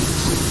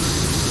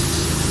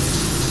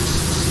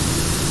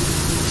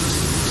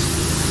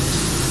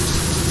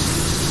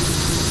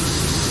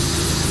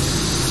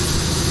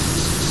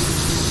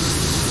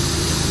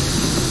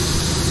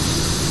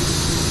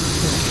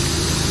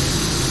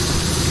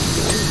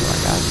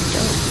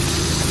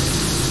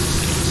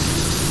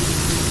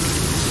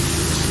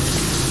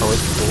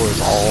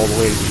 Doors all the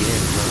way to the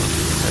end, bro.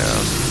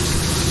 Yeah.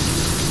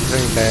 It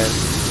ain't bad.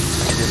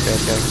 I did that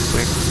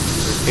quick.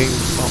 The thing,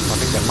 something, I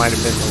think that might have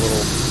been a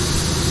little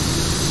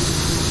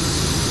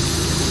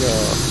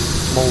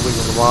molding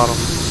on the bottom.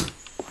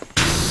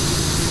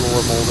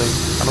 Floor molding.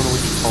 I don't know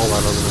what you call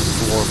that other than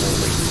floor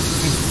molding.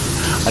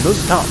 I know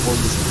the top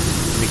one's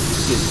me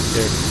get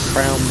their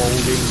crown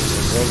molding and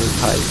there's other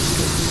types.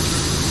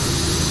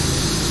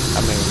 I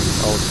mean,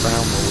 all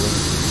crown molding,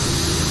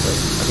 but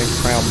I think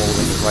crown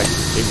molding is like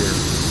bigger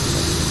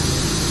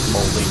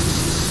molding.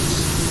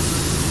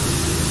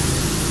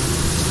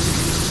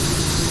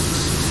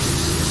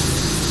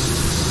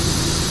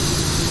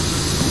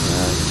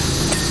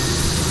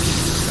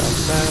 Got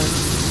that.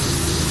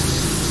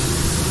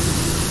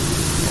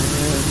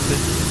 And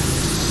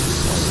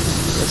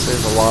I guess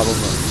there's a lot on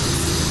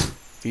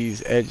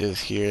these edges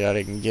here that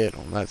I didn't get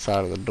on that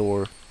side of the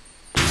door.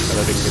 But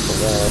I didn't get the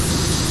wall.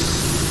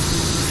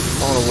 I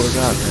don't know what I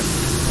got there.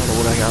 I don't know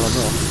what I got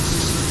enough.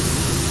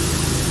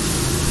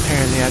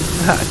 Apparently I did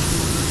not.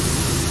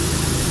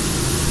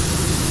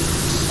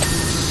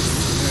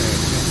 Alright,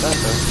 I got that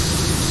though.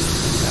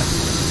 Got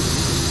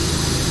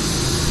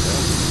the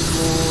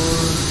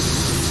floor.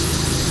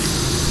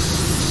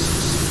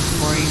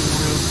 Frame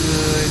real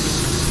good.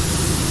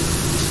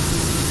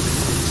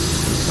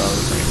 Oh,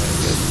 the frame ain't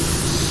good.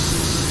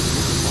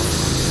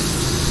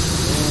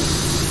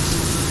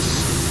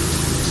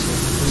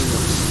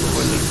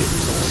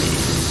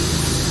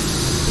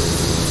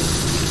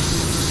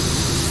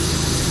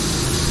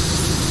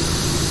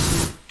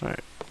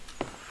 Alright.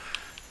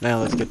 Now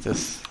let's get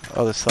this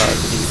other side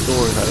of these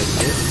doors I didn't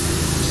get.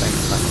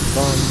 Things that was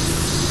done.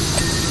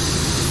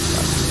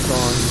 That's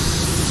done.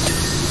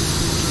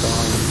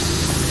 Done.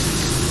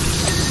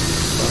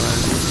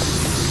 Done.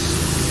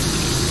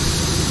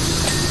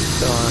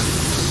 Done.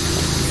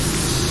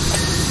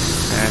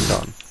 And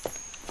done.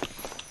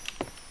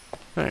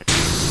 Alright.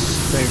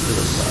 Same for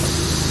this side.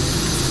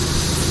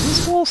 Does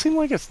this wall seem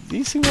like it's...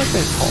 These seem like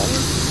they're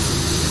taller?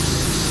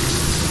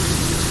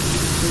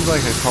 Seems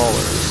like they're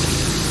taller.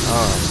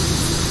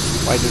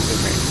 Why does it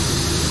make...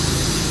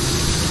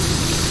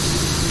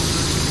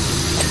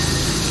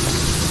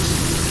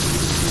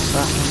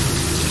 That one.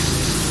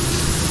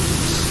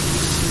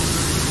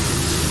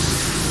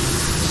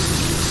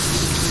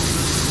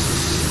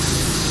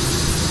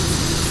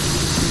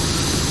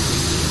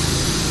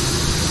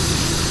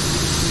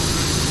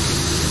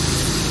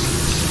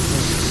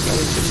 I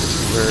didn't get this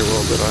one very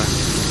well, but I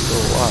still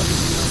a lot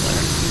down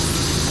there.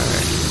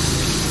 Alright.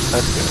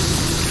 That's good.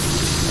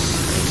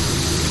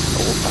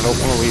 I don't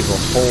want to leave a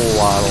whole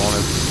lot on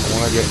it. I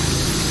want to get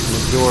the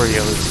majority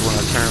of it so when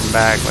I turn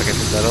back, like I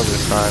did that other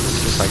side,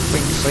 it's just like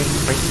bing, bing,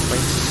 bing,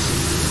 bing.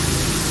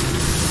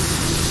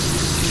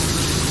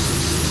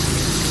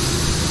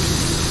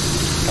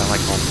 Kind of like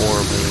on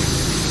horror movie.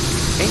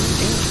 Bing,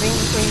 bing, bing,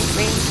 bing,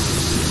 bing.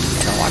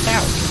 Now watch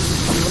out.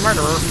 I'm the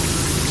murderer.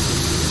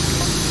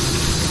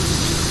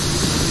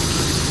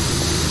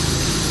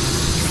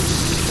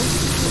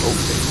 Oh,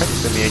 they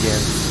texted me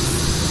again.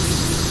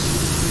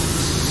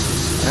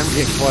 I'm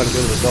getting quite a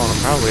bit of the dawn. I'm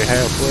probably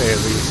halfway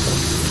at least.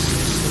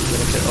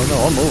 Oh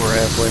no, I'm over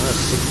halfway. That's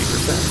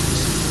 60%.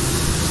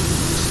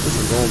 This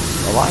is going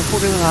a lot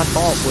quicker than I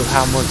thought with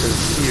how much is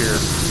here.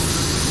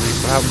 At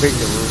least for how big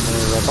the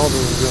room is. I thought this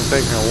was going to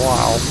take me a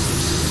while.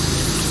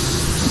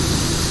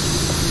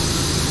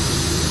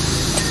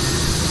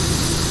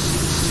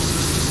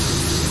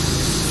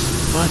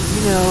 But,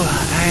 you know,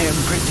 I am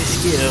pretty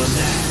skilled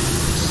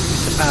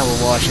with the power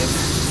washing.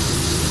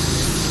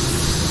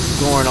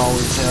 Gorn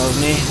always tells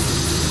me,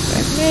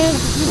 like, man,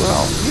 you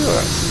are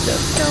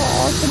just so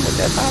awesome with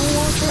that power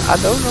washer. I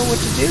don't know what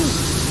to do.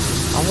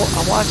 I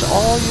watch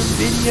all your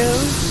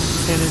videos,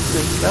 and it's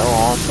just so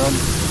awesome.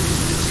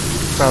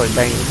 Probably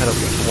banging his head up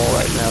against the wall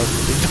right now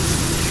because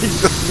he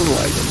doesn't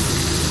like it.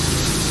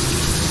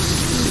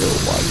 You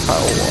don't like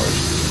power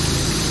wash.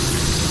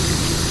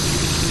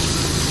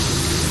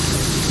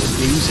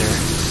 User.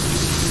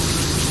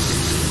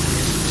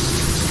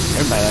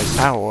 Everybody likes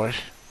power wash.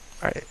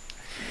 Alright.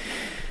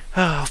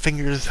 Oh,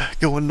 fingers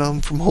going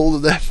numb from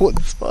holding that one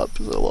spot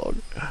for so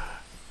long.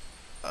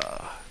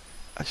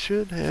 I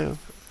should have...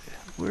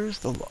 Where's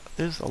the lock?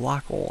 There's a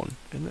lock on,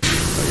 isn't it?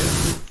 Oh yeah.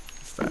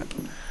 What's that?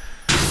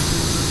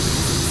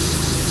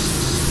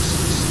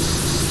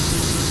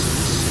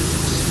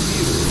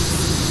 You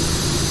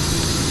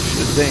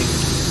should ding.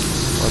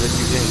 Why didn't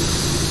you ding?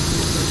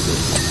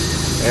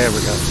 There we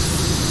go.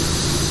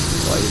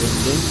 Why you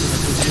didn't ding? Because I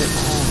couldn't hit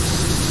on.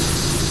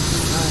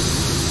 Right.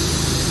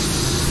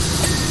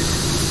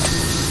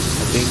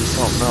 I dinged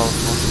something else.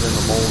 Must have been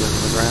the mold in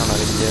the ground I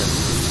didn't get.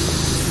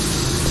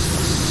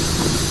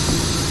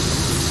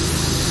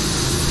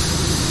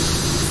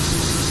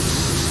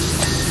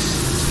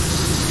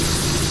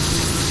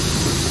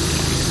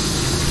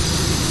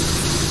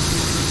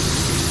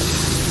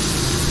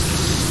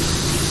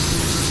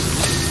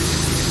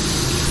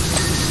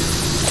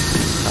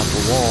 Got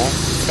the wall.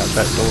 Got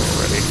that door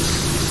already.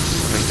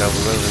 I think that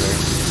was over there.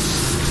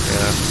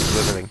 Yeah, it was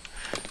everything.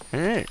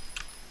 Alright.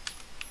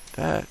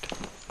 That.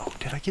 Oh,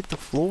 did I get the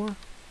floor?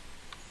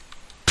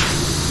 I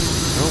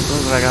don't know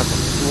that I got the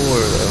floor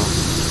though.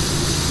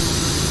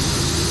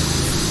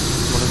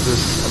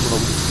 I'm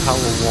gonna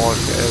power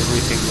wash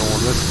everything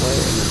going this way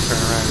and then turn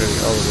around and go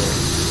the other way.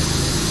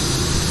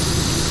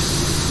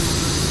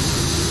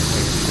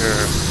 Make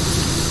sure.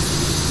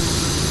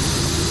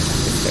 I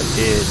think I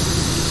did.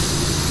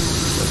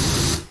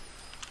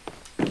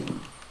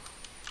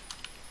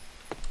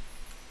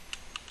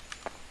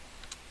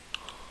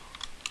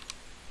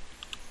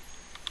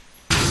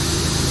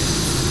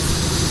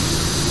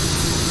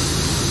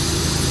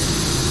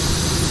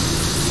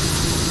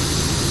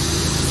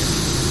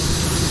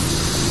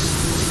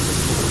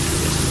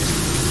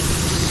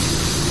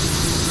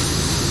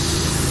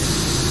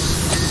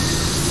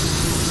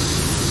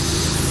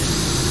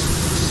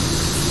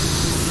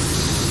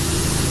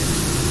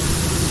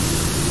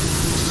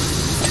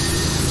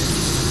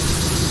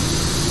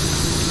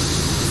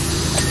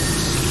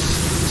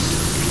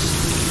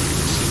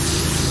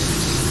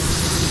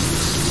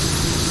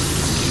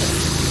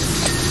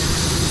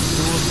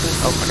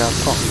 got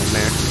something in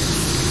there.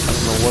 I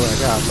don't know what I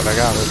got, but I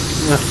got it.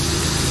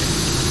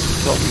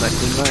 Something that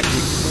did not get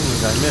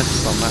cleaned. I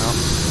missed somehow.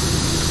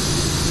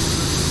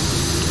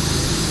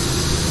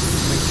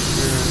 Make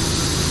sure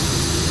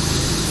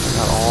I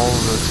got all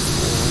of this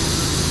full.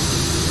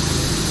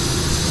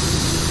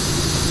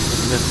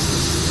 And this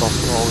is stuff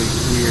with all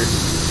these weird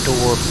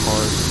door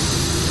parts.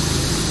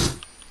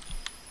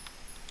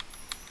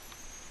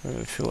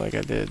 I feel like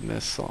I did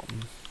miss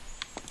something.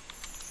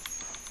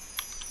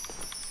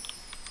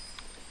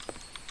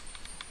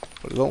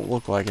 But it don't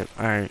look like it.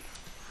 Alright.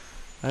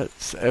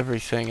 That's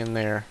everything in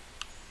there.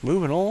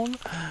 Moving on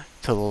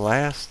to the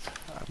last.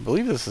 I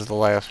believe this is the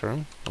last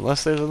room.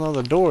 Unless there's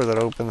another door that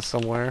opens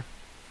somewhere.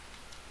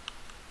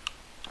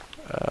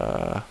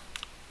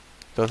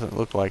 Doesn't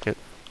look like it.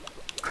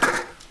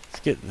 Let's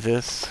get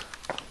this.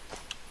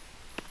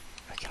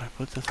 Can I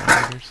put this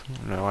out here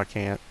somewhere? No, I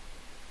can't.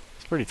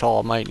 It's pretty tall.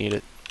 I might need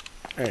it.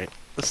 Alright,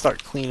 let's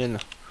start cleaning.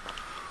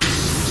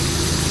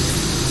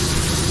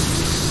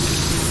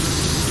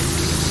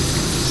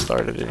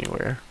 Started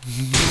anywhere.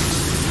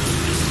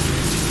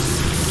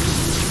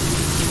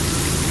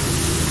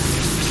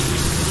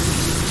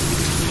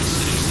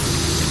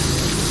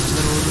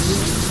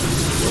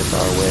 Work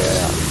our way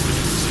out.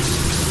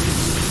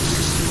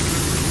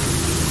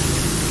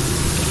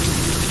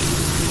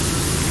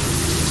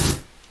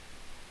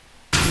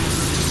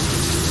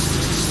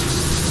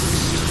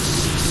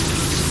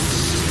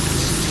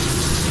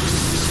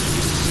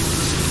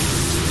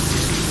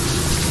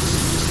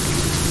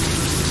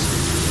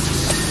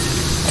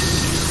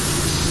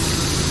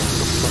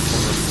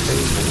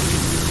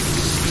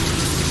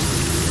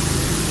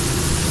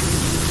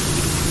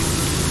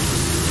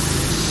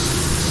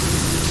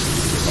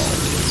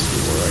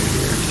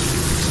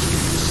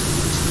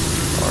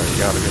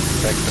 Got a good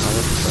section of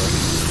it, so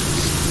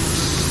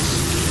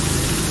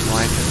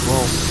might as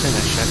well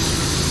finish it.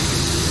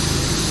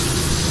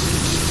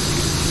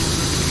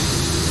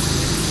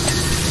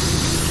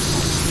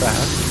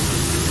 Fast.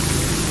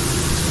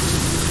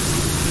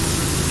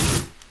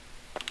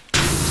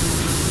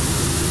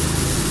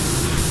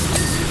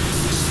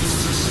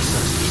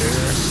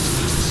 Sure.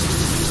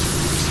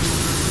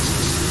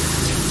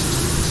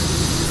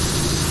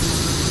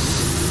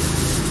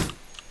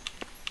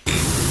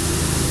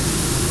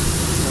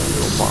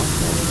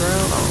 I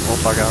don't know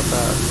if I got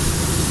that.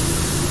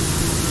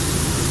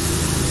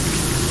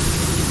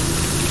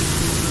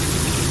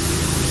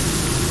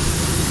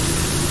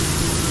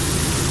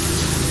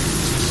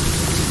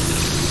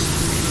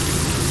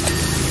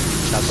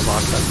 Got the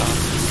box that's on.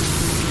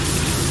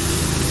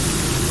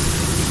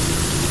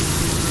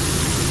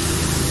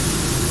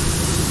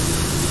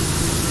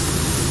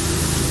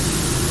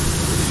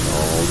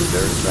 All the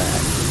dirt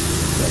back.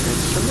 That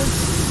instruments?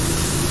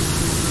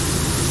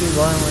 See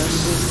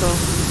violins and stuff?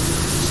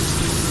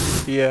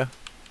 Yeah.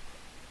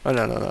 Oh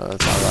no, that's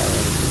not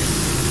violin.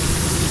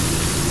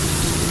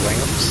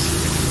 Lamps.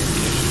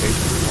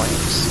 Initiation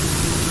lamps.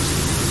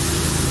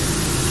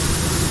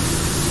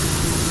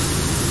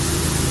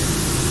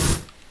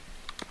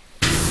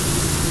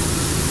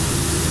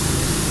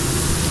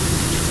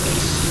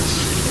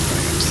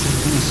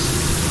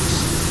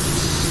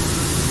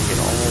 Get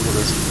all over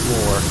this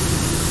floor.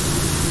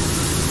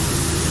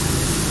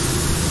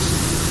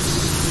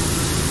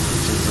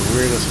 Which is the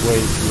weirdest way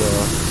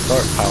to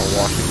start power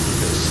washing,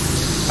 because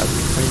I would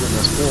be cleaning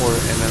this floor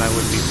and then I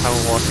would be power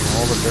washing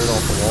all the dirt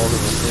off the walls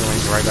and the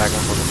ceilings right back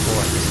onto the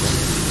floor. I think that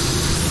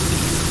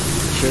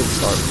should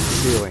start with the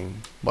ceiling,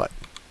 but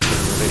this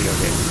is a video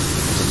game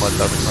and the mud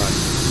doesn't run.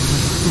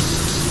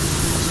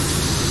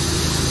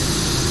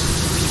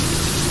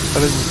 That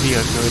would be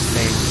a good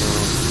name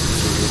for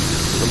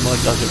the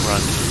mud doesn't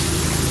run.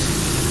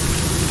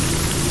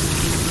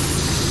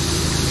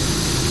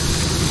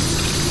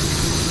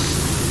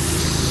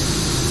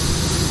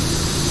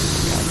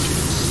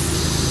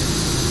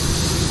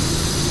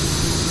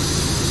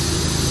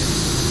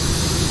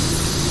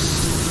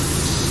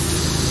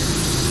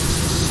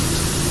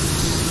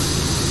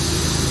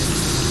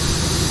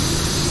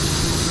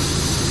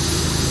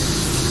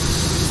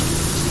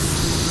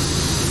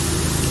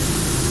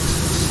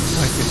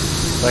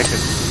 Like it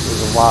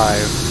was alive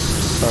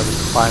and started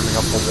climbing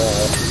up the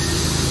wall.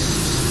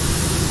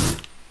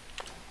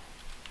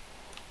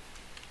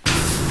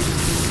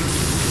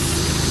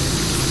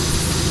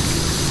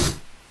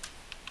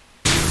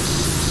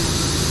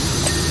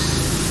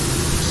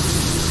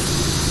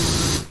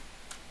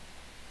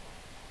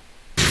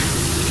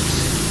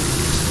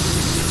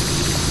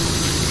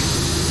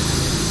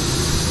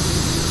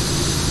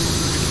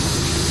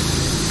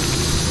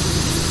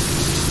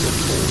 This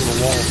whole little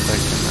wall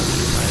section, that would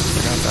be nice. I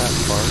got that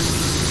part.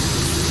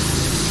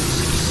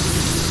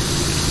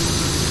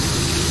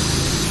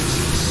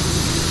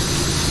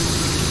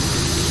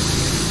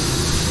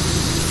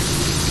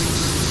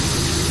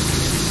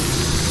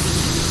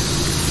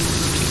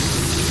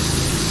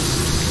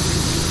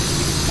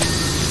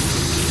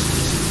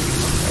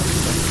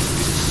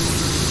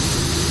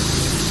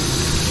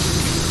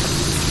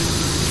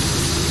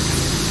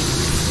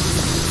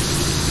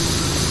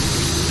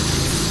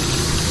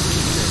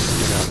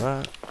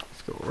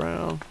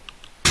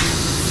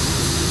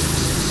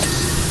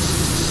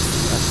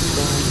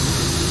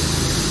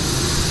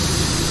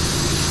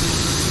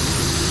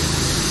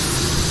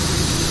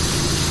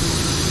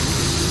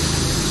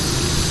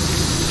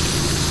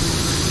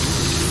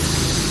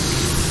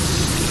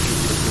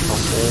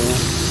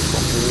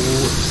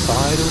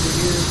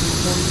 here at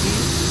this one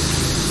piece?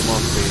 It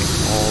must be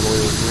all the way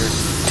over here.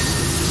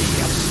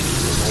 Yep,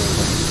 the whole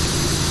thing.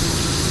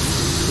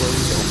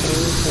 Close the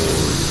whole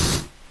board.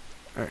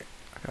 Alright,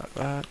 I got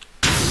that.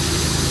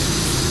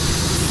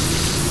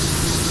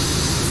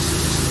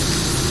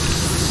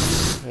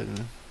 Go ahead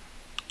and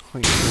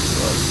clean this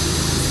up.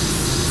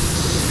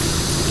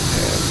 We'll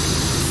have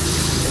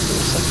the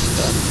whole section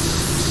done.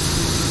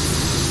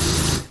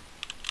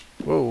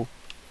 Whoa.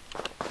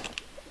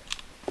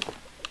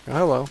 Oh,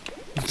 hello.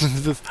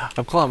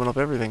 I'm climbing up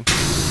everything.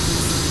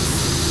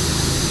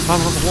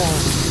 Climbing up the wall.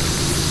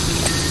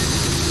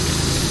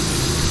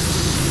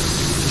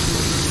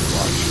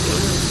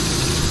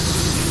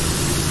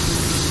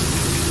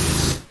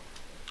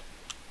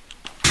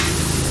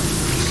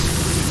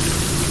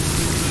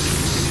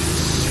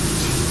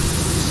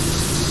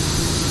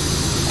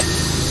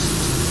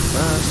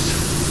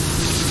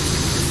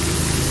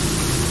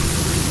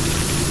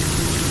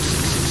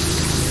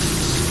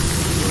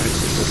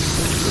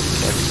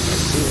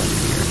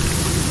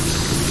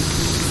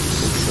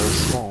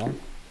 Small. Will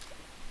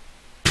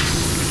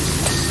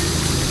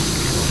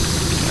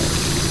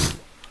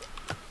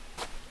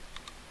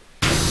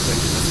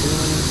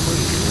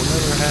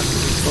never have to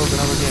be spoken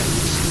of again.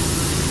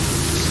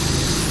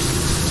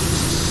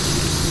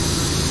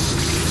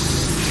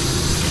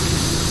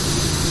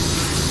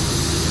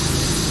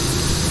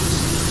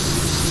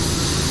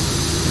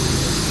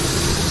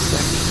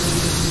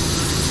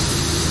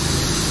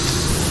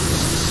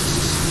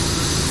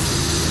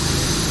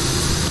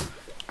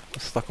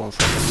 Stuck on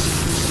something.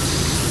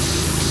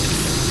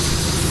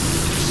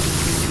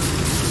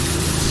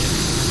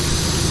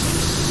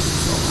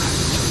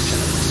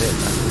 I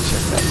will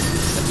check that in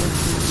a second.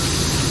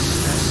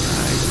 And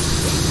I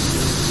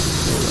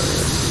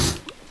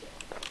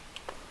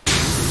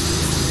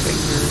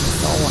fingers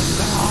going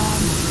down.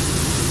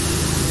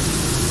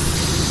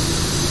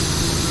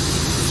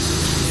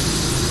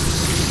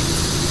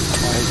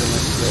 Why isn't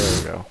it? There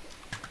we go.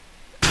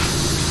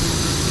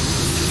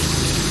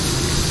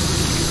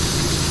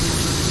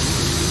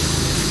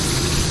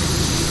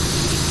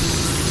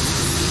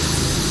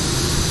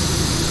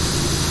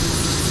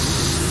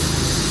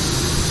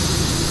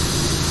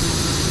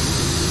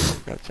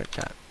 Gotta check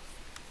that.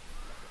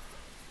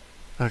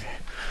 Okay.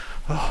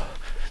 Oh,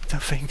 the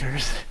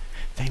fingers.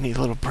 They need a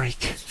little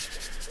break.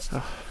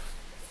 Oh,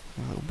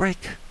 a little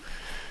break.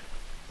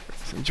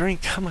 Some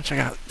drink. How much I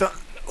got done?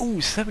 Ooh,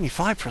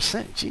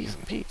 75%. Jeez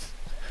and Pete.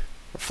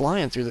 We're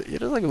flying through the...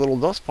 It is like little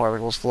dust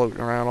particles floating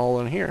around all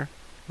in here.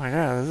 My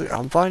God,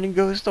 I'm finding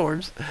ghost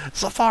orbs.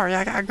 Safari,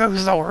 I got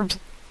ghost orbs.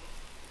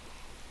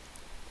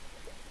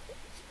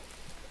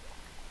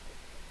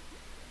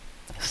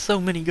 So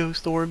many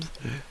ghost orbs.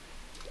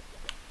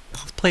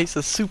 This place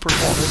is super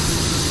haunted.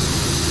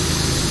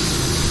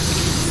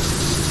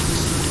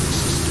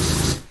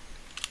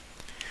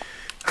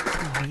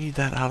 Come on, I need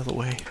that out of the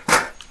way. Did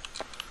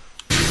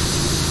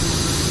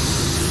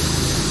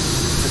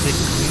they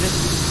clean it?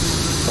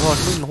 Oh, I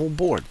cleaned the whole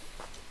board.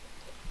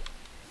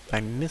 Did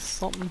I miss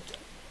something?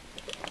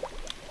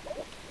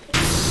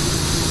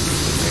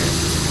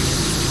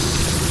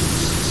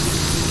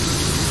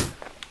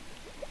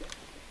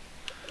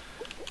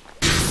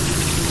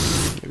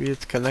 Maybe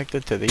it's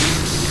connected to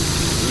these.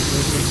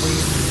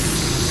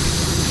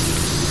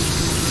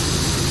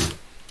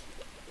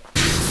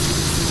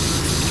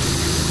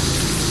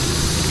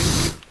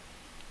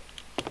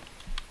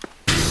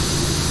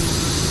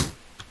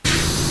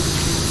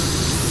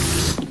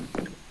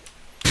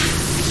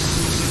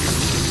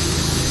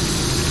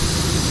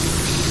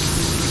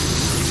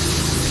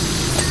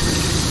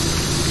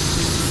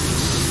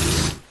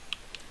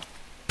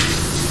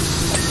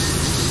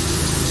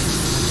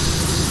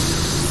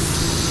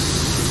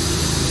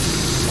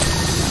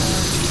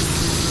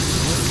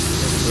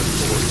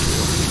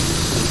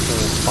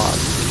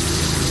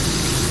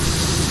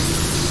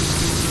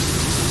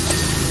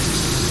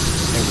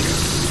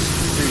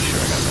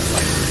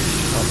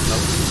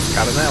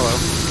 Got an arrow.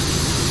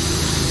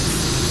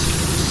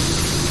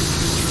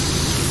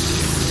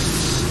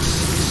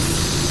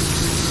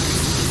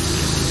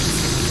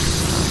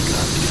 Oh,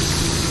 God.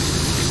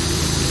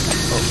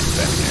 Oh,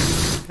 down there.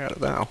 Got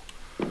it now.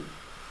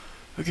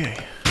 Okay.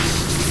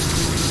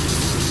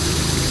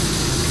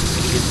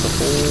 Get the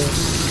whole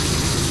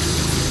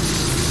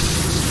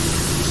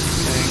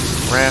thing,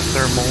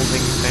 rafter,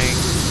 molding thing,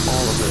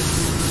 all of it.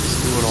 Just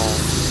do it all.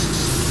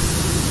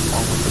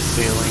 Along with the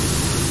ceiling.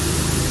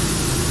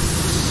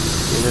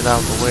 Get it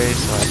out the way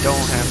so I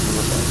don't have to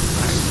look up.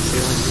 Alright, the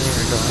ceilings there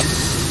are done.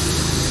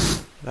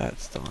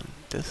 That's done.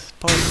 This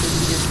part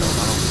didn't get done,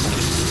 I don't think.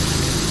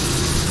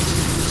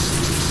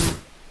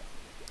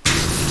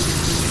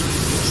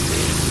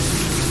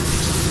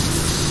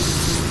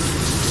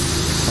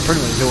 I'm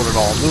pretty much doing it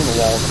all. I'm doing the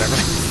walls and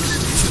everything.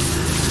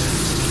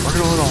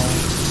 Working on it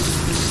all.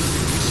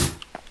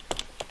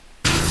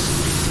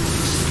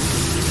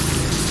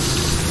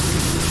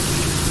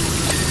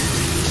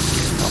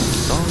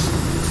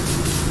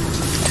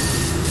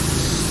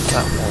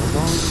 That wall is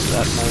done,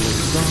 that mold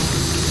is done.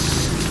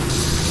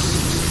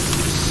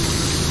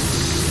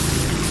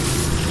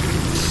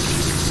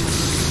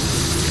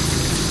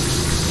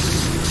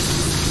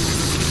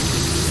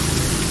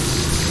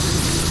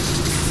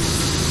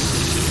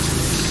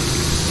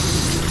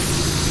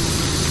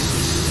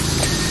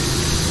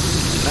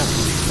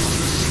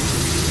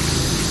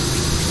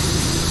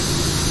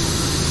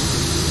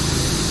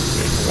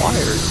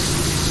 wires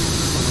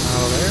coming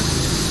out of there.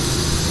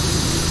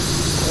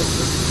 What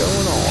is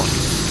going on?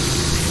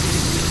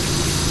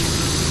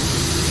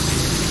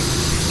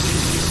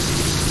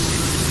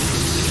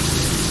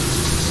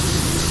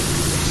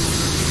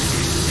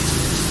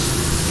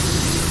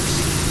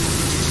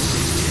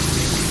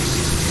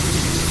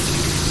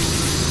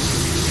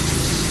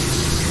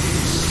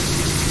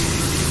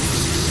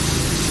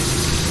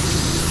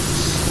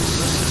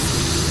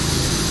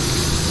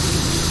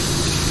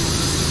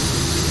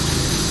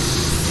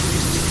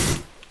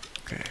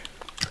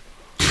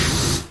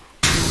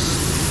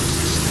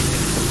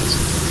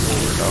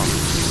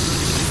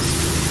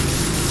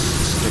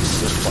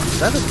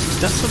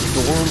 That's a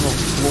door on the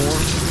floor.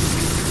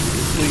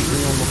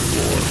 Completely on the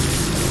floor.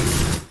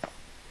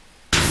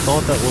 I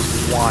thought that was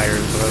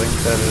wires, but I think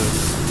that is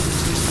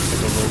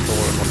a little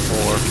door on the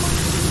floor.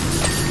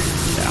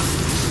 Yeah,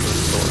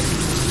 little door.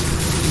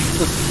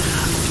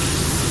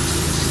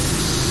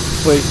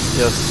 Place is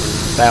just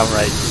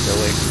downright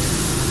silly.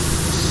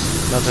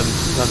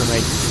 Nothing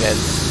makes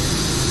sense.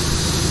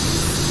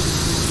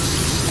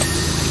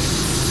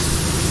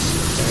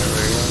 There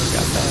we go,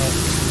 got that.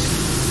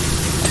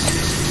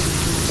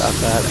 Got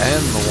that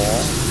and the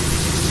wall.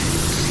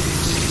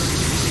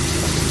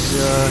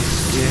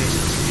 Just get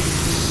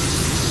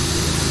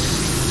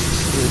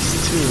this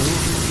too.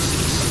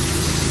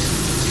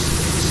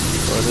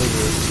 But it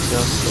is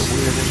just the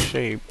weirdest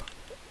shape.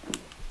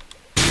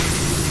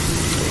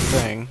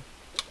 Thing.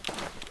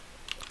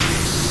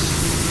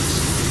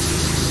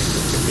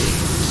 It could be.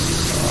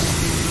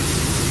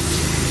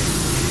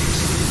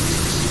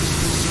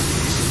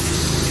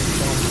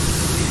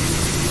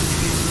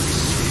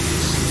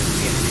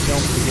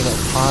 Jump to get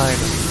up high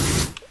to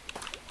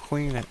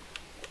clean it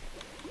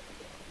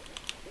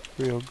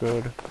real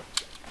good.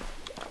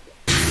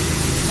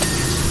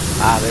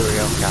 Ah, there we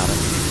go, got it.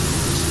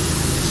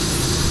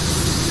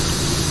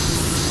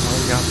 Oh,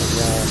 we got the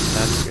wall,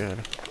 that's good.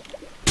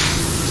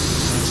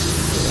 Let's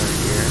put her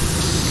here.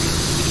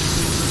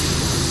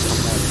 Some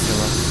more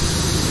pillar.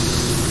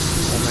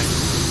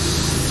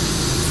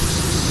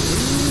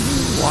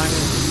 Why is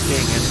he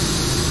dinging?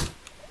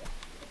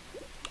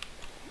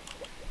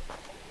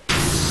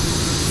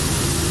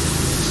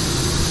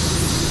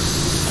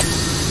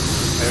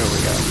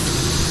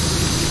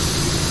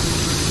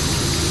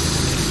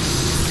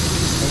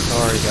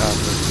 Already got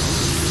this one.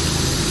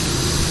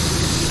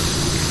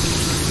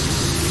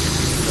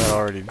 That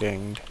already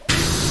dinged.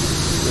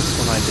 This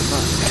one I did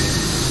not ding.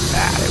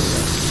 Ah, there we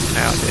go.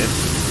 Now it did.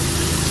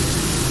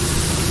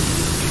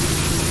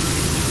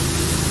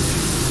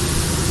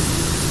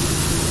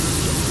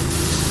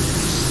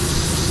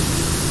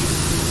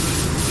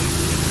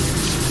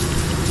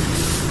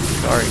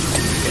 Sorry.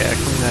 Yeah,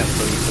 clean that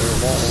so their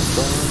wall's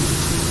done.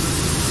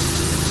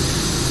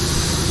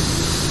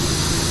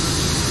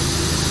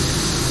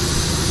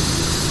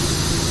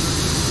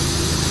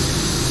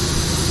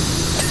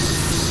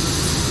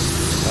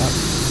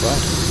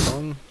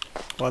 Well,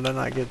 why didn't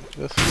I get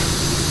this one?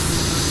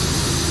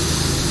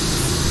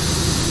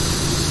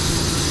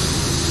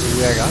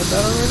 Maybe I got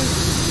that already?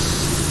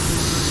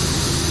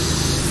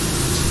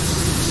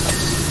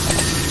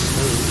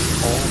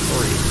 Move all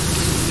three.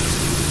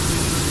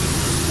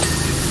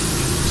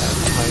 Add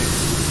the height,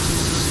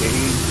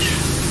 gauge.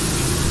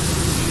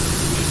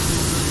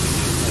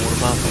 And what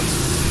about them?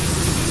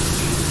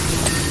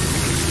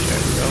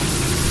 There we go.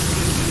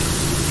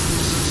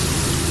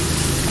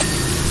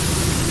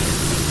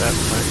 That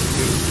might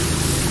do.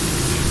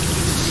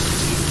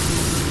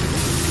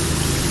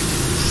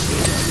 Still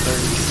got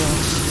 30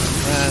 some, like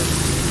that.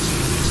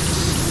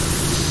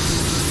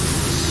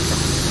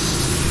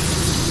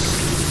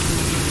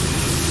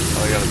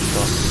 Oh, I gotta be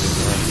talking to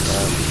the rest of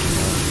that.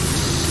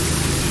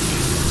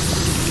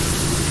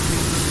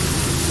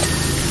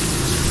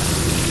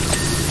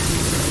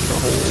 The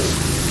whole.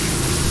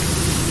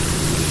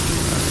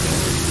 I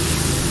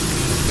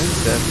think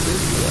that's it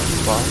for that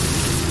spot.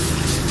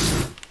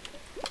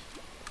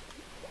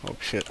 Oh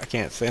shit, I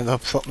can't stand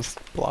up, something's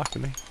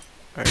blocking me.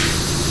 Alright.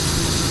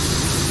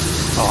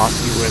 Oh, I'll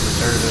see where the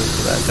dirt is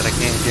for that I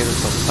can't get it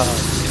from the top.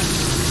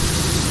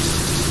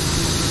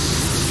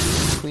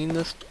 Clean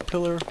this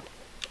pillar.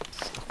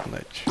 Stuck on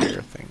that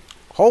chair thing.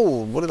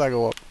 Oh, what did I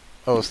go up?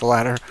 Oh, it's the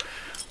ladder.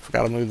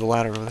 Forgot to move the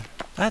ladder over there.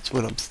 That's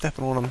what I'm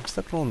stepping on. I'm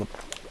stepping on the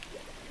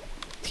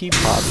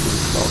teapots and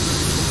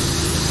stuff.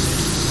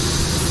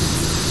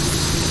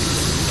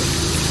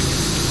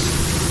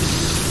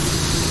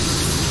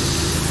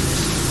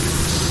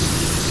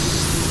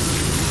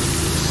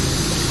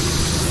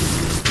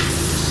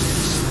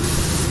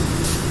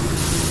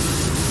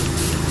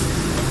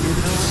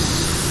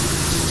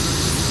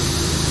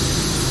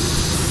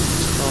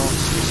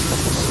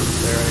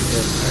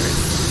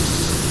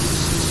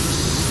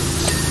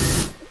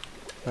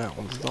 That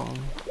one's done.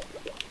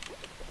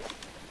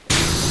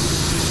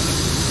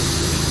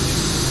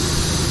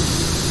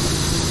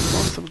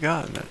 Must have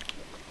gotten it.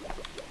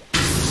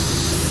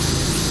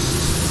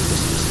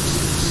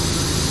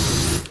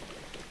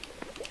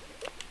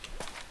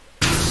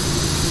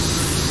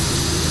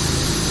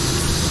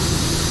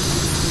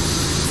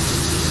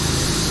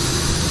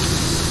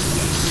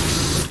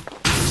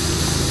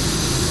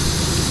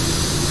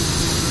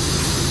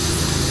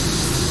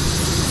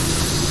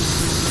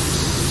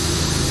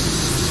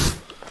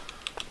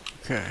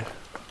 Okay.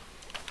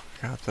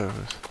 Got those.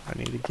 I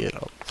need to get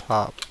up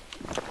top.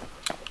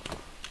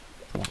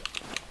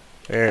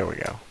 There we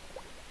go.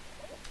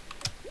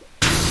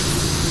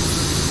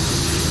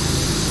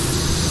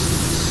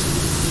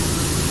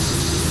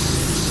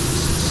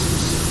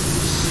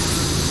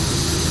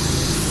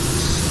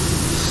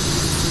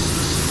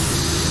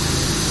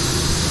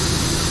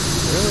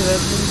 Really,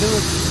 that didn't do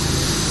it?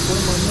 What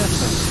am I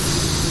missing?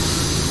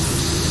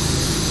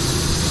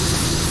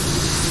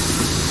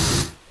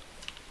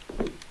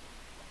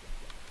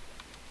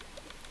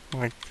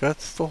 Like,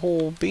 that's the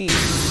whole beam.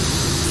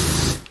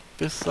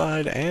 This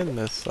side and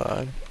this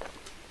side.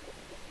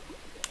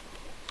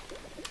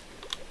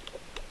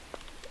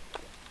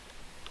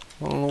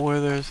 I don't know where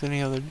there's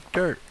any other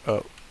dirt.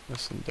 Oh,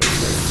 there's some dirt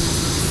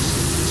there.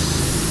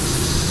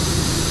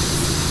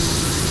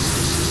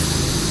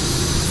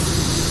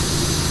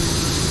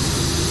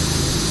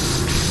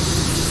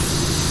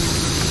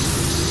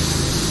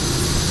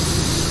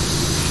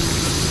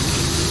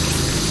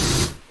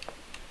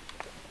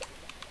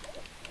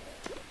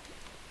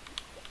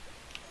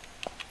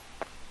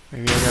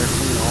 Maybe I gotta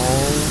clean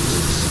all of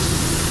this.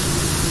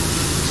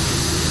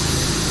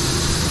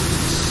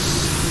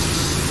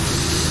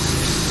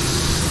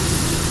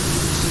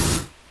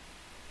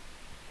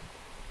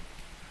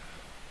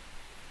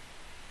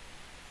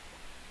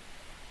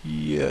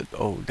 Yeah,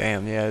 oh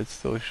damn, yeah, it's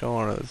still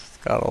showing us. It's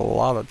got a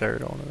lot of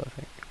dirt on it, I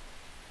think.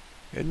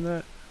 Isn't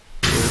that?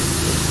 No,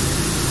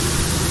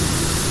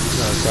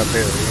 it's got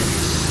barely any.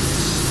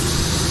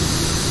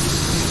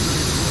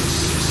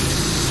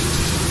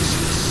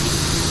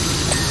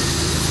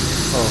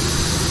 Oh, I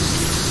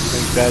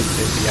think that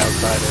did the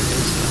outside of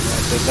this one. I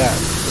did that.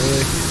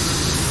 Really?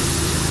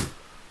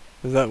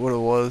 Is that what it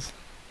was?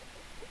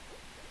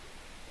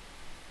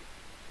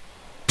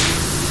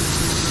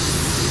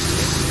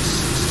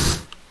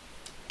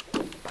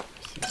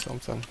 See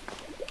something.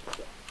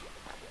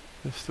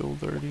 It's still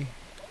dirty?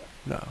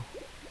 No.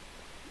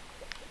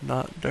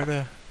 Not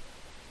dirty.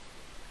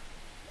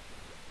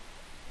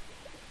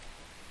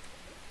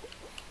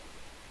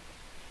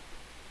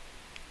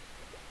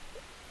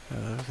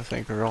 I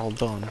think we're all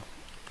done.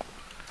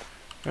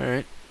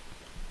 Alright.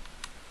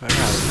 I got it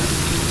now.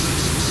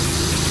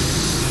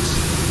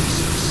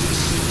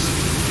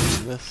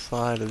 And this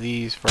side of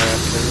these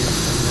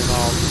rafters, and then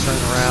I'll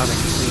turn around and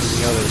clean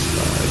the other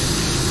side.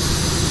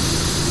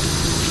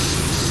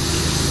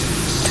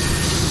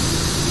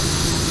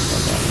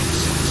 Not that one.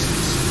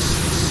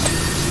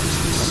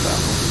 Not that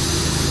one.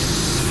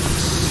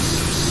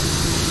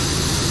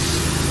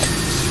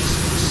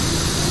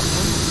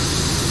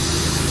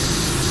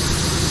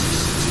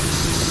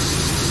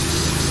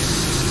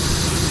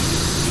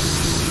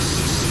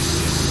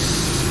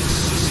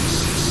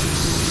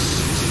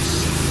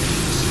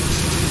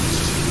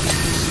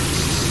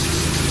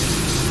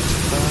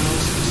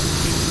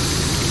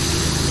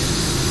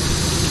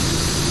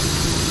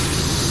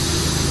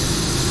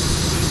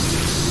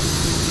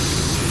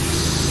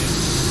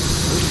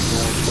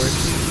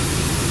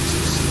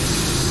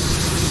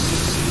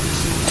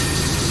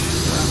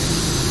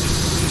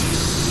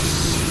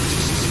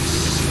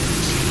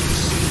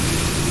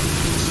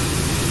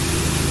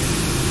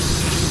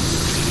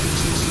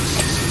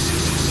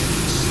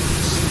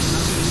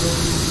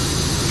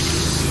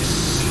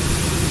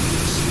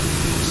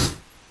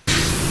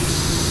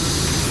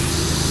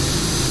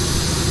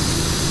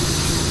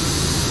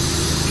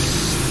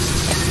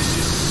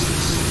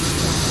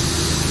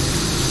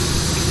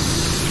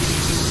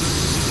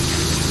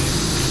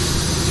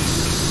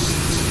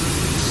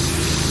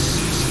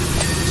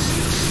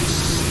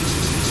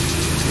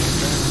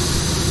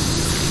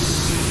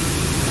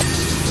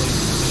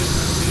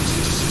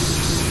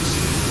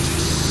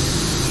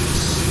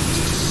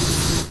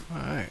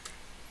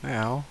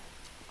 Now,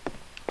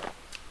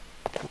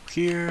 look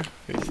here,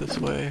 face this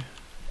way.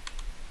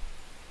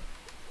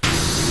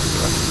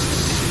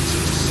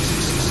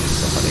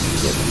 Somebody can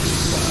get on this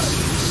side.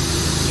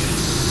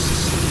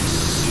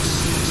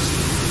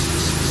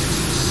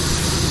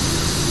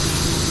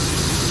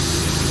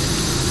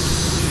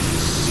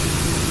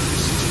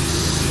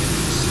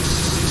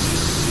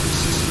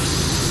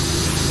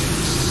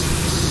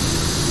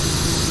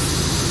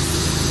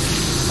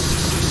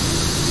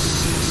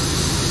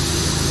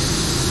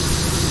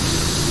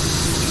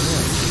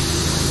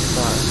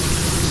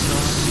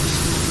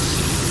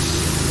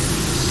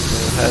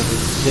 Has a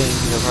ding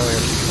of how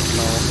everything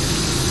smells.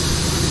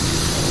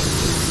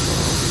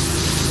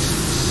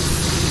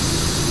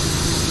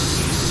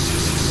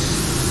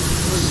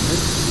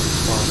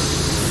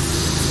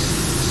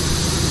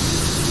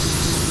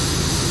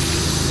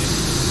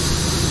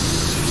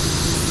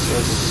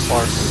 There's a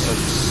sparkle, there's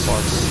a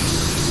sparkle.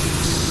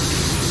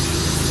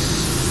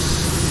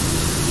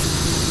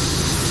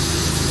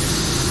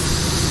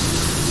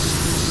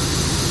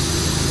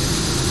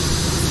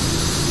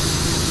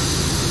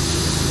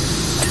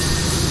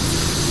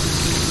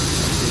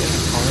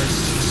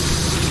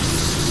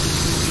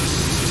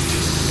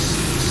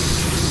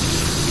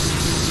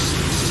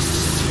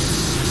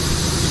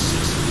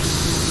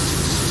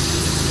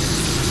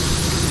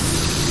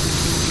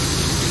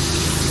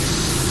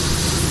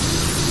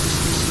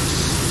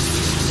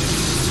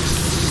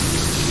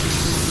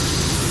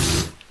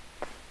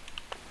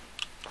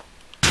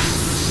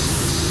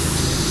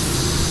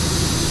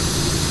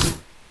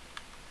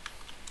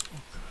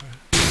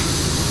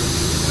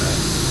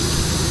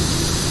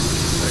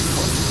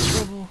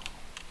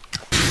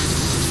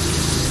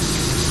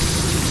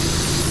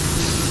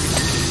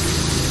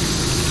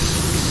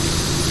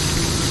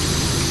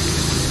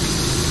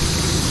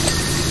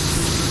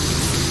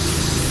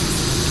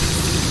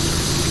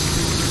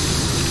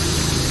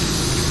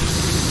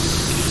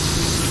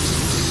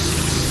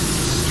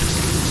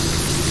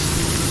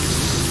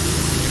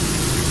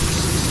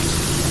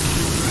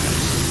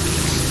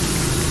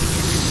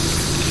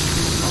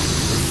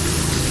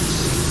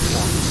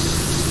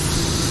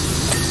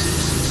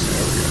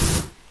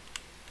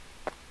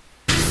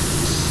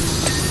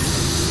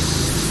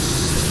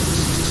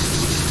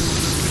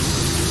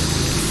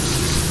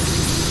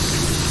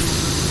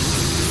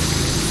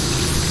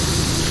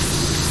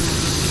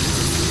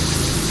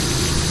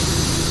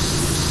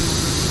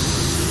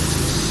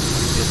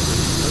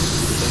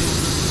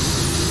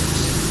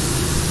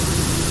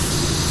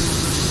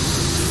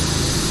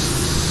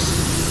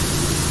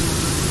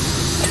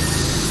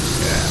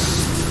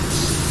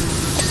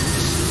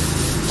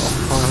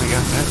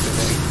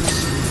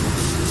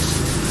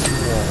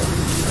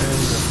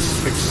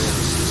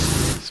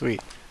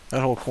 sweet.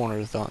 That whole corner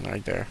is done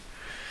right there.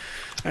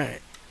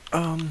 Alright.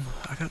 I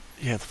got,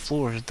 yeah, the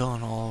floor is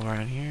done all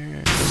around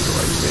here. Go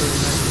right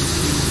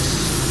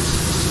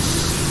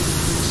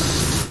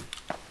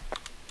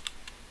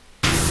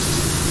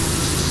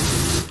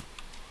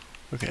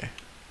there. Okay.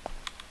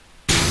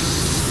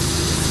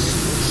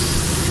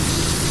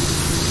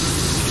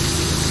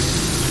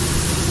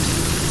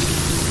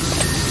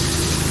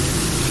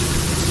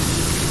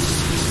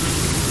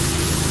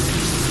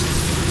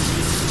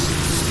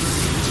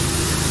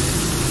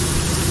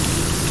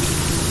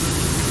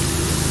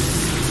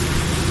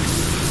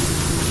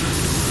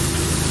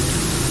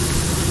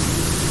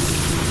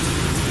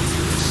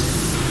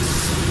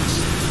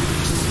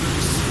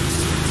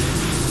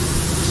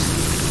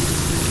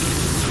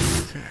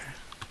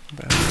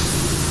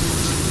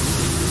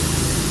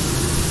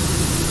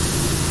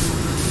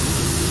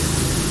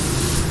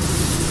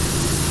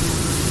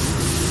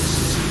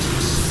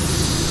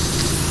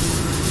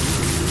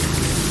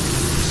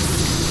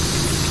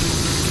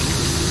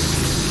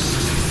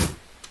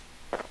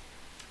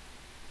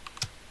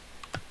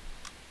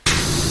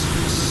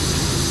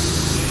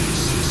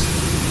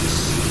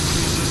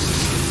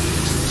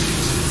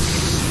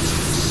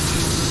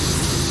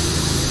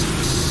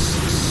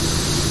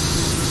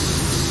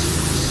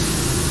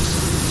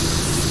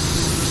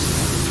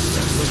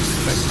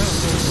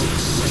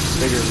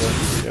 Bigger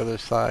than the other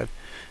side,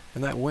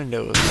 and that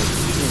window is like in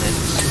it.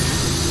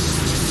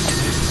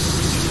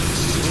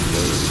 The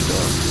window is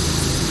done.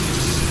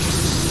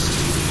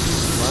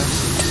 What?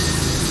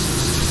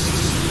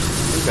 I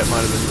think that might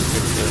have been the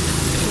picture.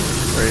 It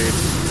was sprayed.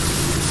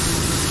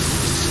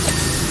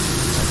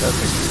 Not that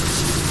picture.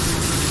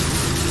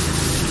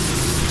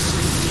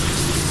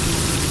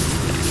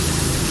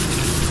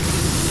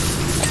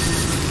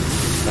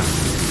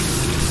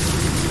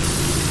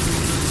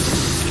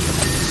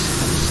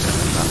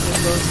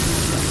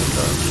 That one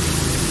does. I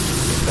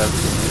think that's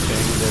the only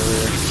thing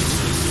there.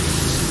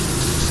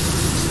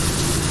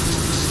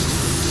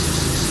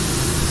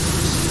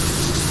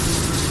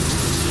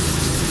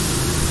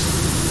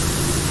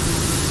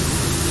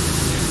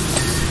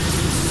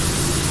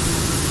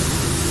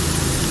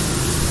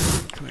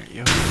 Come here,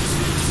 you.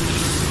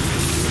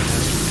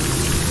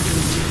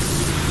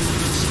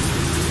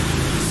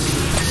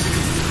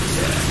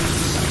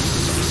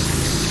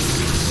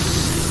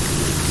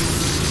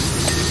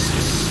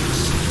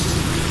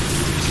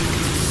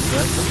 Is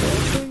that the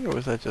whole thing, or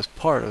was that just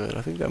part of it?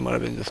 I think that might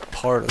have been just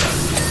part of that.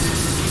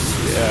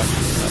 Yeah,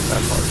 not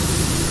that part.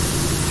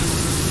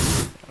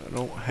 I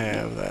don't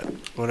have that,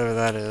 whatever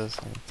that is,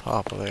 on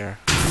top of there.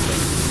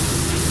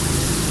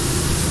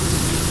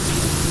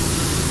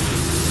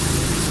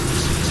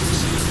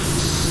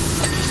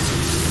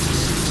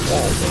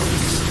 Wall done.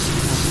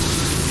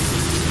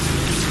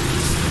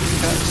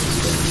 Cat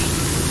finished.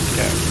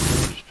 Cat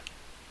finished.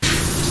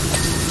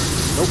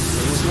 Nope,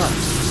 it was not.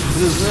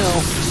 It is now.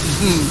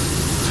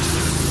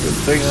 Good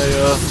thing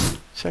I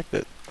checked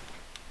it.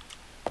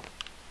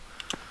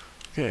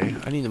 Okay,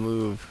 I need to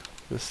move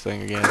this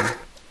thing again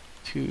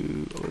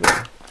to over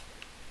there.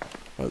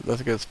 Oh, that's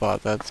a good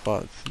spot. That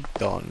spot's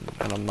done,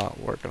 and I'm not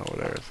working over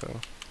there, so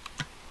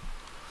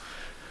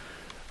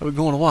I've been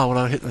going a while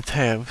without hitting the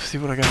tab. See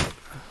what I got.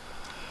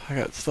 I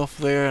got stuff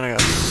there, and I got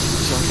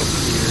junk up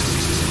here.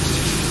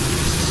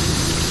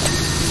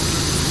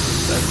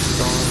 That's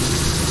done.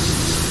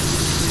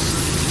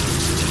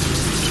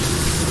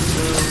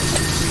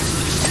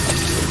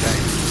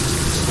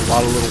 A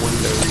lot of little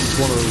windows. Each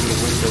one of those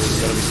little windows has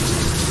got to be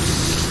cleaned.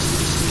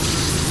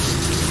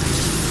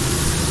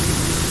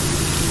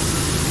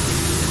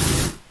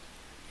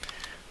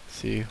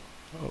 See.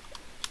 Oh.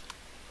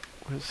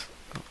 Where's.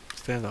 Oh,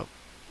 stand up.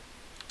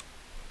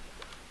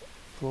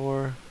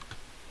 Floor.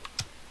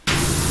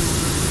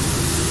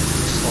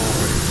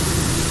 Alright.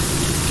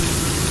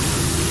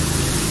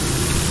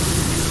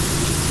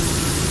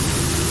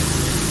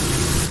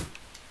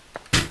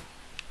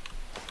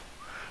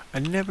 I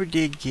never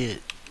did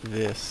get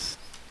this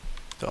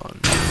done. Or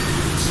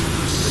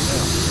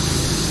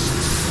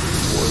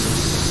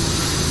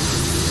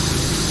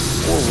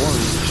one of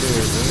these chairs. I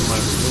think it might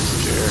have been this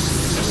chair.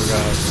 Never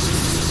got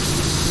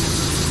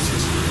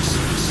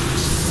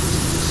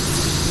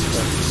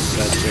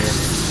that chair.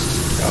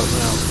 Got it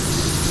now.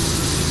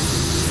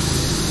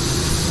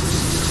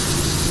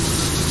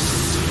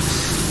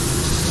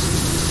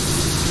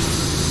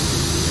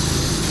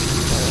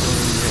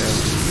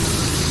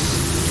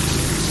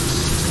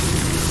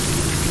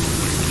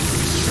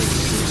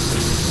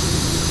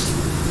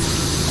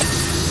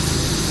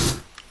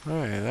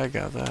 Alright, I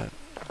got that.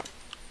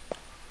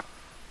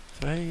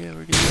 Did I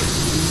ever get that?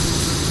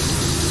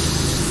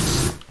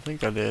 I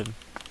think I did.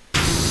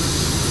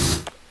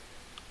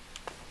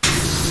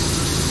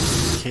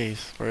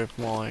 Case, right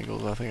from all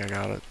angles, I think I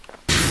got it.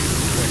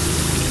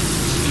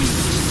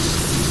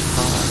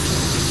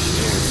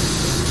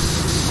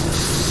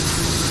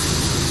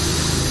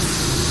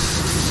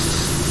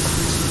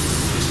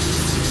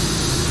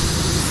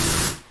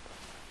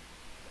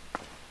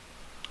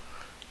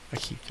 I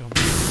keep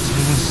jumping.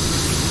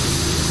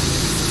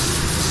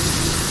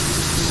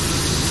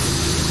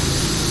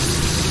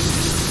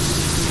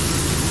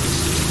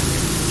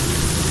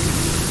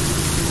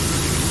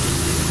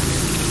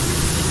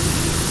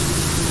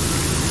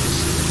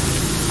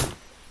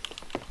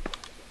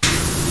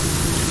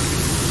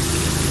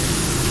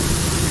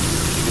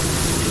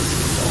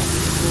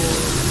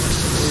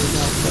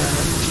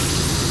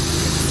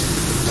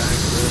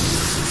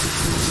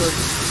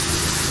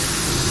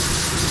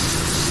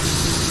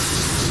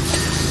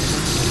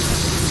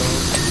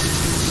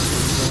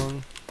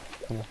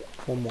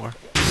 One more.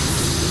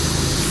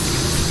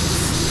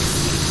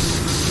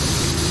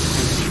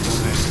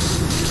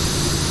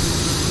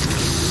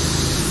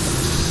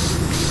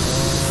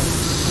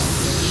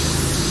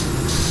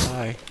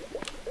 Why?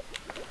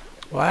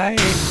 Why?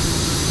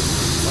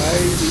 Why are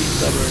you being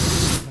stubborn?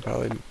 I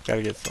probably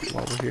gotta get something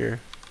over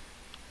here.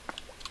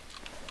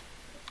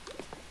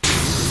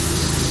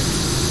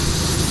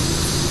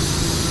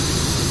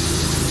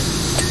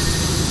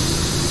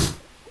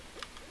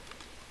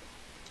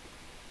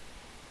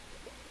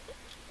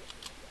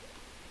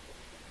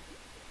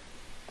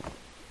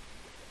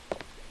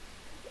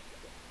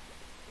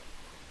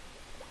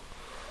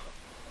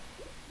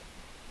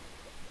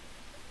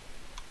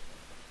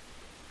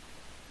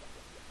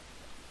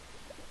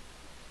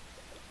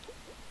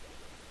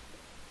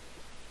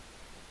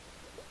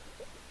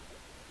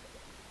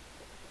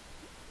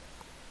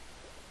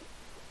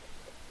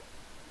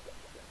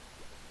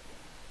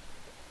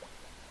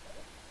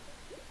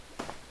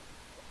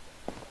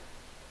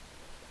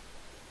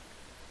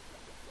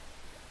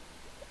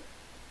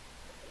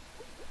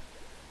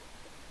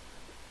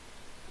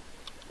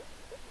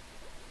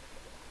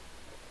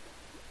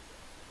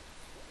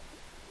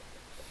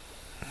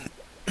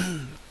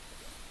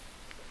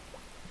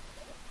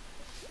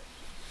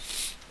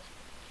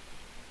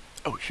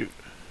 Oh shoot.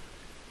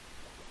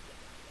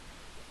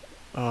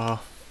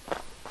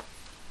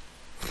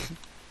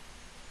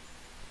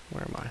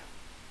 Where am I?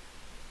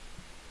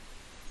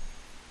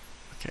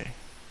 Okay.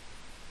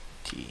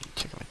 T,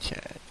 check my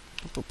chat.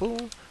 Boom, boom,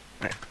 boom.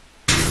 Right.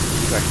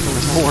 Back to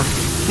the more. I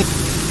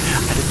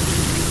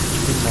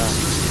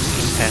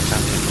didn't pass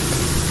down to it.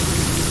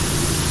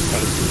 I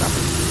didn't do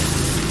nothing.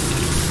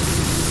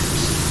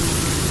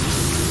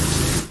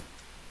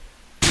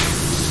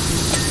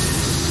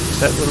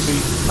 That little bitty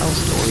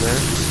mouse door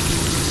there.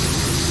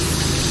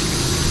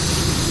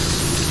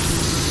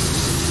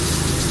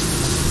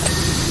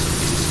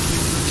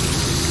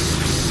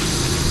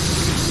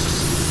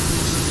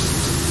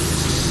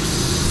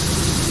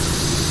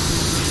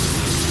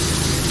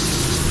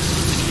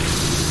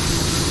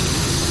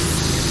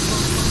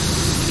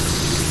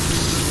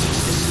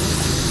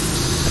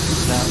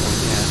 That one,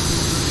 yeah.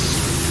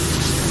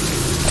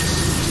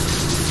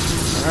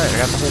 Alright, I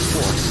got the whole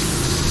floor.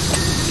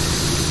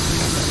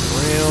 Got that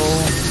rail.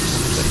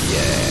 But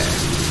yeah.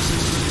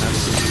 That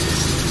was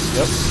interesting.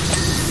 Yep.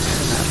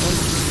 And that one.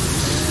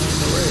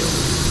 And the rail.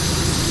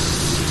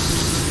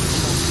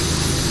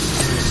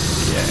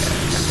 Yeah, I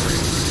got the rail.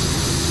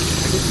 Did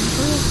I get these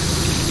rails?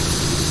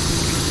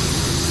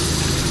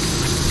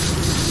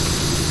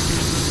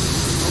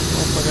 I don't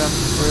know if I got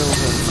the rails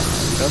or not.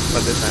 Yep, I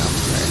did now.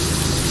 Alright.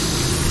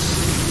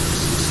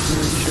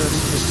 Pretty sure to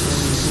get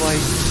some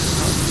light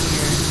out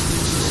here.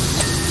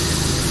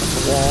 That's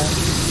the wall.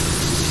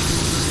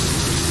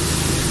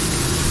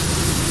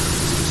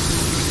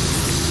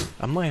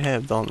 I might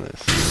have done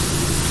this.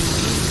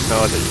 No,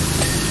 I didn't.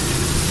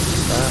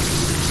 That.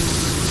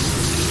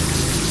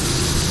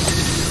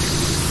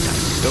 Got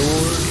the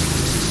door.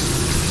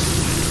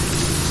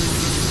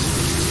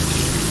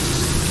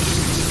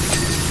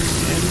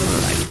 And the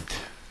light.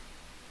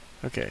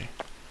 Okay.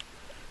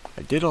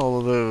 I did all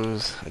of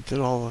those. I did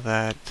all of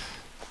that.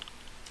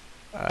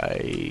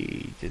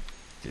 I did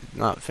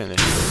not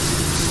finish this.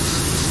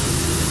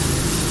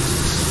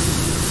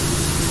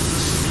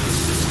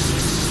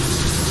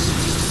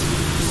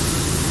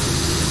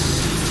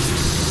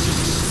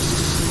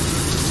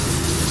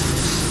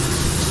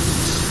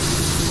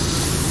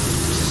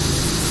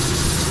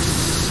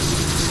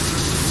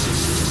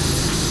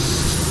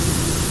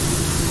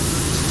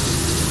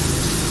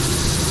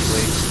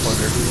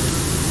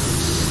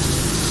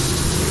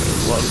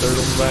 A lot of dirt on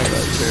the back of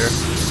that chair.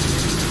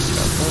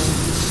 Got one.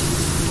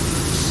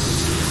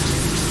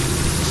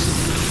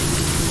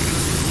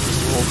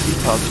 Little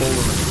teapot holding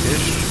a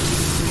fish.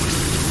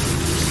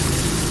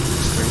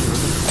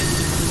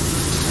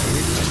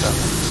 Got that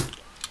one.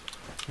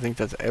 I think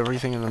that's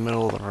everything in the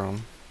middle of the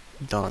room.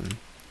 Done.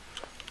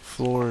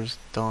 Floor's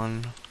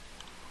done.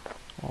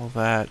 All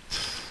that.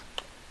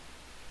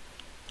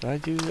 I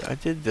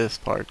did this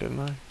part,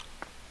 didn't I?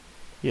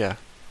 Yeah.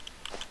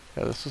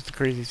 Yeah, this was the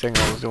crazy thing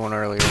I was doing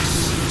earlier.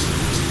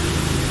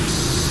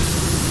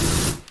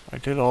 I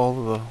did all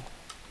those,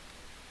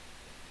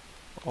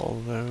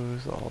 all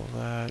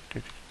that,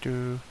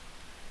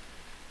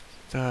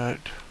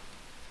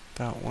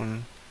 that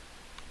one.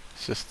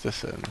 It's just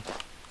this end.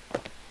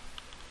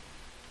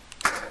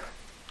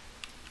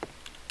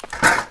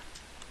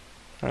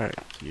 Alright,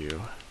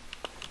 you.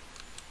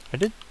 I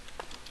did,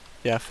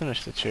 yeah, I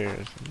finished the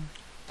chairs. I'm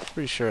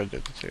pretty sure I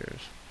did the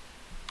chairs.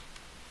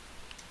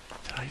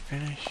 Did I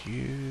finish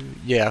you?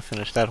 Yeah, I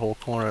finished that whole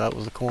corner. That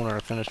was the corner I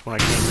finished when I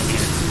came in here.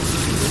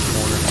 Do this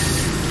corner.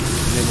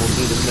 And then we'll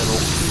do the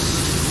middle.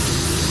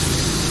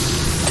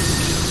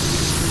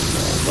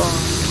 All done.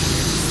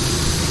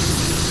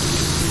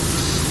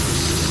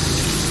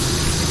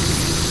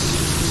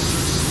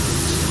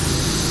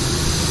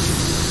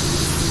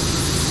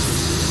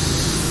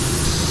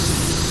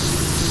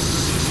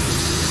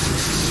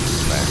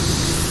 Back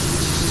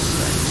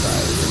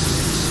side of it.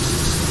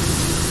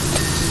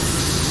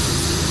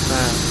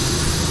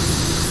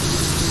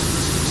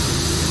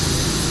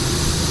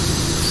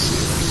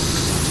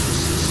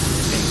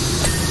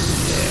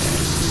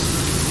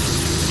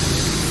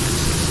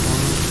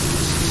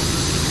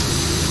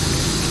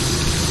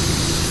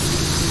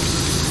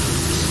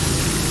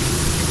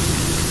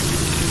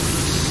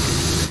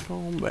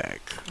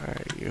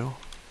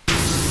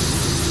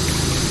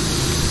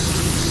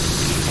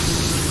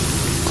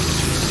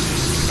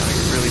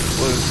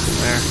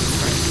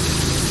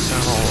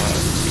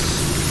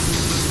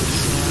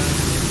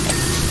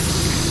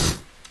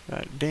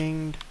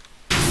 dinged.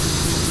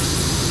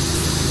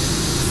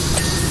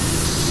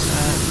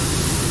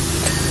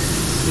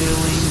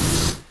 Ceiling.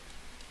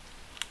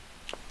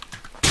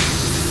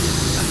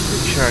 I'm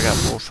pretty sure I got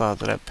both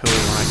sides of that pillar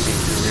when I came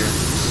through here.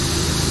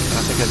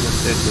 I think I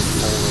just did this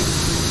molding.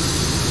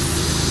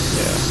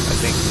 Yeah, I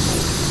think the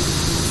molding.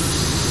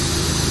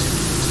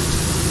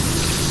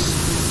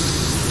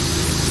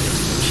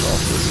 Let's finish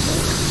off this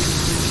corner.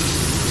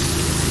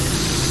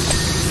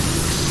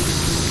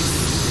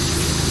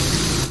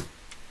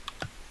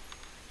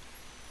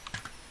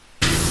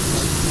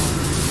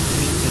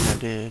 I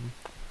did.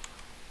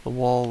 The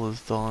wall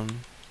is done.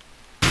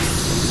 The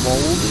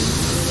molding?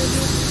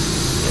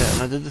 Yeah,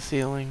 and I did the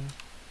ceiling.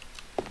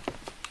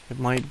 It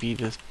might be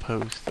this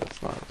post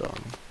that's not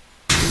done.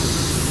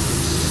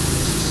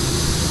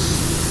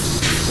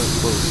 So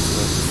close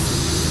to it.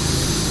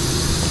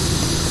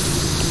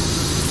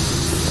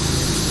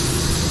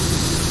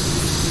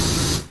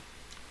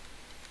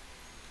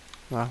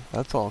 Well,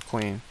 that's all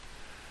clean.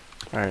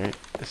 Alright,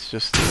 it's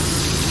just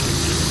this.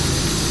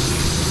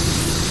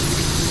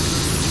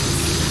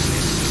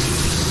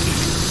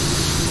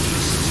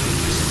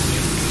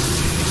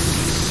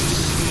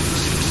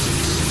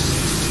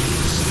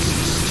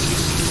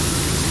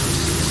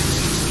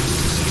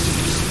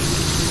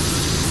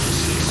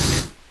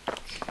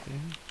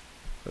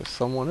 There's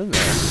someone in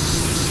there.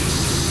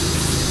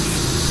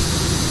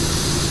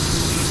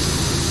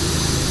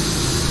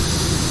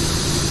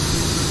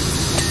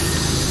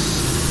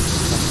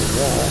 That's the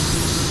wall.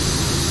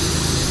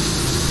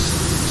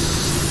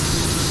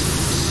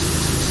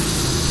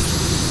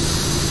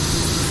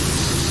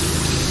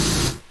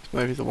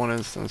 Maybe the one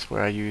instance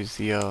where I use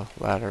the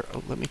ladder.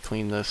 Oh, let me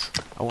clean this.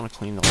 I want to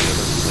clean all of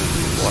this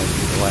before I do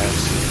the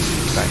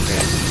last back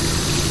there.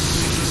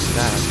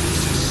 That.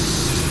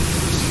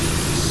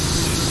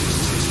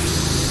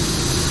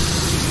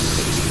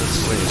 This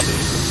way, this way.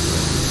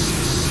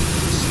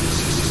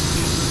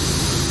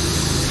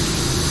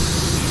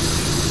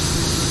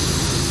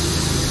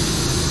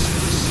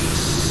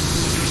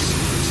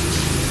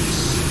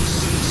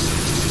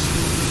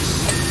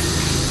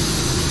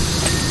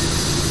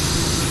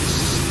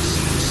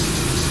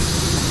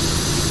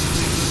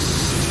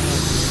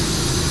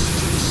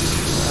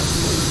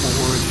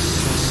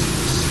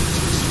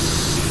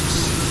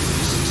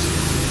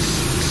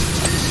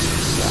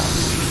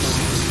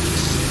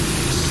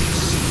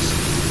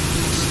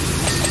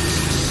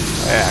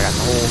 Yeah, I got the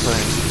whole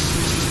thing.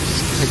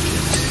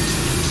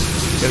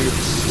 Just gotta get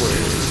the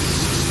squares.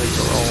 Like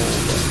they're all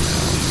done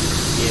now.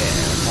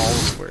 Yeah, all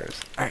the squares.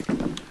 Alright.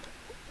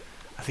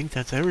 I think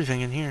that's everything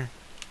in here.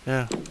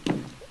 Yeah.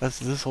 That's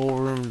this whole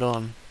room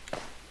done.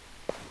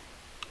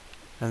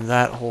 And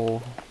that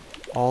whole,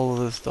 all of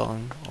this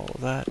done. All of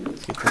that.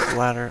 Let's get this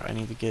ladder. I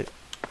need to get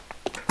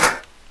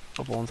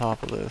up on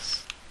top of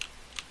this.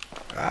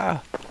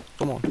 Ah!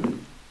 Come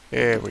on.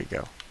 There we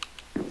go.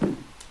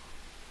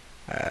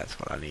 That's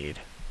what I need.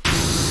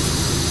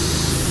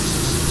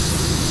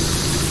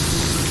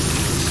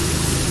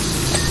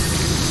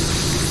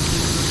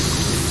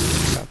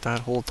 Got that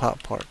whole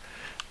top part.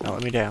 Now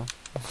let me down.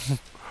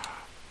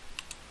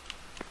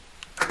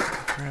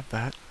 Grab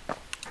that.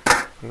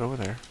 Put it over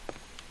there.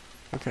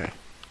 Okay.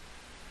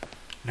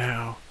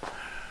 Now,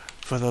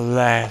 for the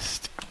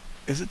last...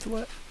 Is it the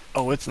last?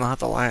 Oh, it's not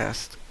the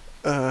last.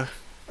 I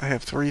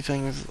have 3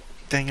 things.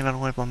 Dang it, I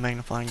don't have my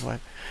magnifying glass.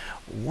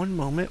 One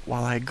moment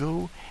while I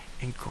go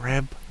and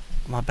grab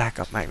my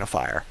backup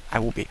magnifier. I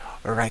will be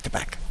right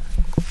back.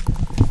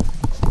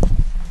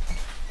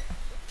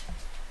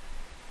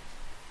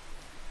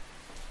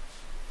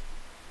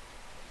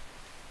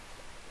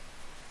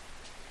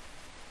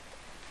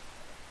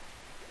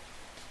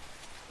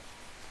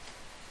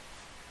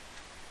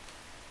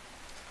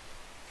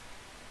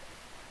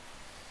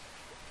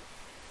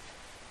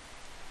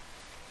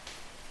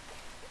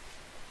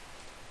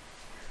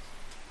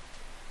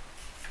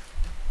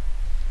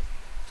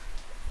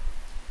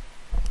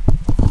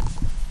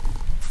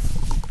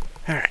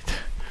 Alright.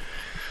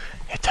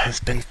 It has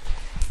been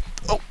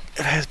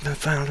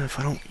found. If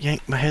I don't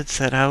yank my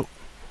headset out,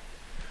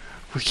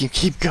 we can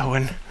keep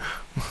going.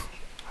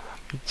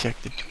 Let me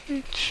check the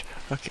Twitch.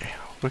 Okay,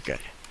 we're good.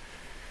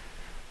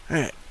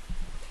 Alright.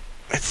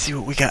 Let's see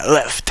what we got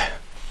left.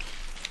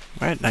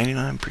 We're at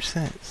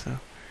 99%, so.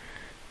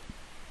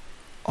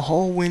 A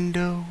hall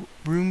window,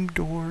 room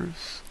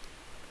doors,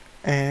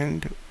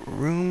 and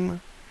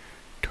room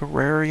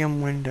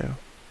terrarium window.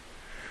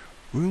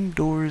 Room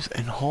doors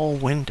and hall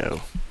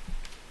window.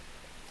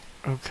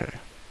 Okay.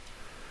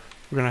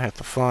 We're gonna have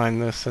to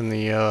find this in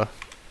the,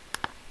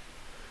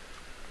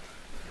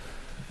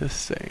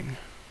 this thing.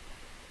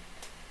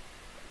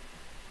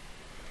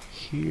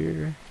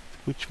 Here.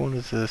 Which one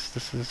is this?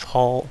 This is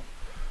hall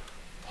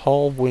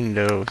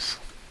windows.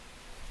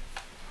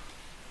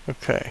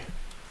 Okay.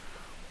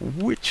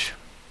 Which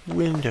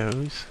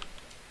windows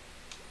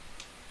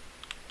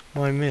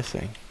am I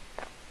missing?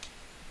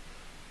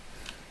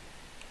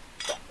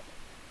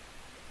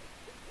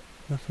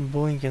 Nothing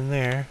blinking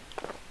there.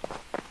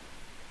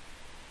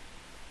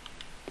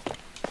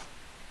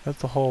 That's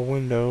the hall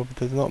window, but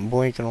there's nothing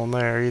blinking on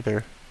there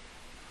either.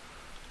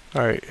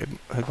 Alright,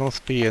 it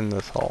must be in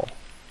this hall.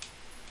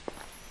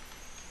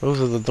 Those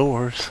are the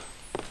doors.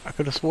 I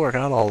could have swore I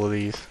got all of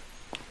these.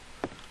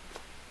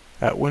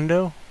 That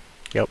window?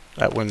 Yep,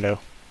 that window.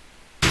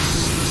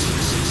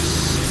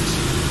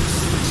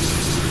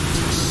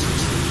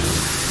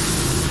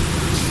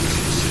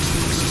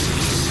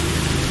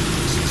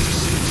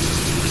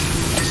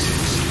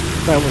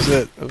 That was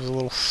it. There was a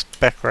little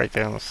speck right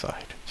there on the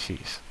side.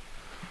 Jeez.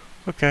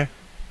 Okay.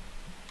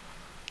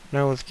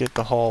 Now let's get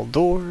the hall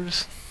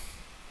doors.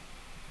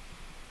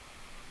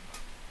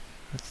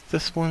 It's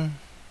this one.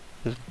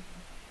 There's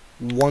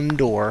one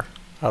door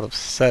out of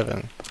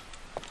 7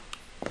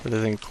 that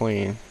isn't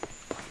clean,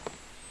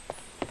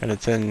 and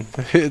it's in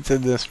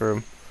this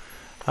room.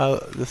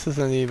 This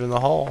isn't even the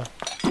hall.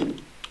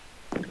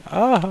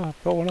 Ah,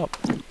 going up.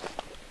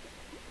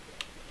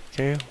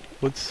 Okay,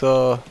 what's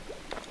the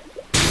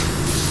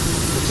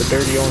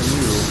dirty on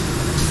you?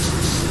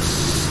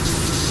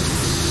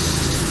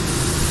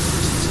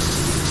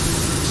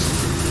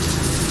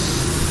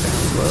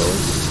 Down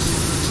low.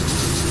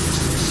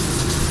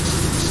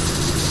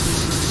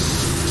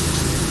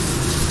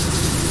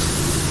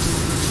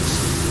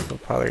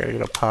 Probably gotta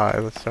get a pie.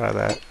 Let's try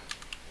that.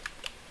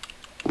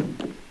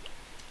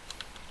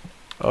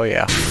 Oh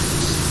yeah.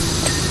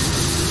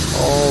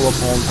 All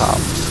up on top.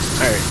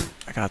 Alright,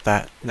 I got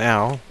that.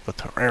 Now, the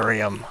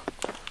terrarium.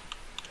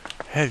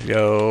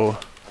 Hello.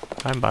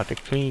 I'm about to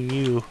clean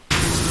you.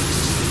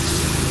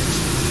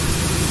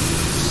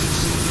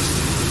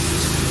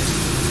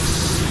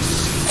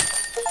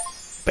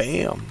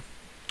 Bam.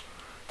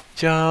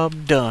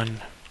 Job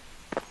done.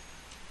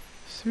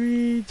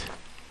 Sweet.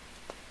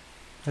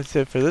 That's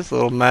it for this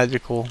little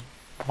magical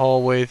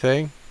hallway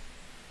thing.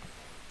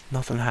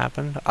 Nothing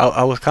happened.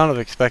 I was kind of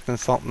expecting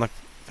something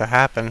to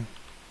happen,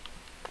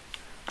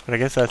 but I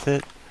guess that's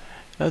it.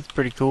 That's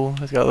pretty cool.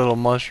 It's got little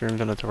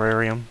mushrooms in a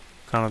terrarium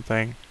kind of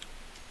thing.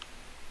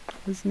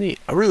 It's neat.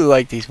 I really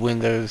like these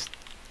windows.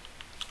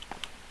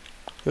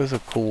 Those are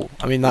cool.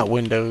 I mean, not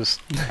windows.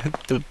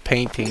 The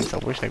paintings. I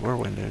wish they were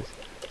windows.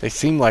 They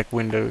seem like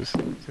windows.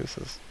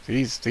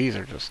 These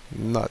are just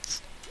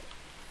nuts.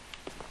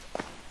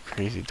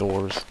 Crazy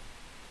doors.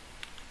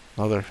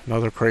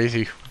 Another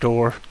crazy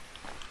door.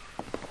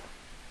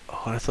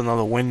 Oh, that's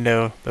another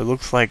window. That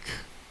looks like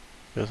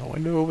there's a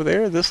window over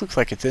there. This looks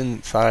like it's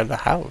inside the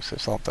house or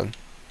something.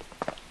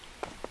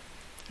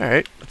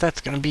 Alright, but that's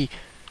gonna be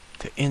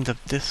the end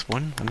of this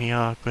one. Let me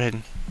go ahead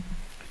and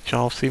let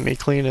y'all see me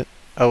clean it.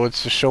 Oh,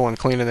 it's just showing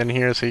cleaning in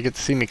here, so you get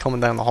to see me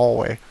coming down the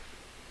hallway.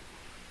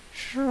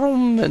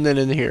 And then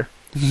in here.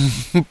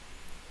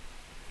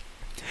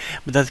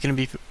 But that's going to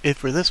be it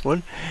for this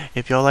one.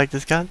 If y'all like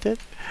this content,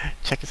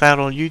 check us out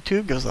on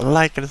YouTube. Give us a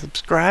like and a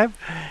subscribe.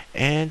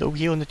 And over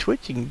here on the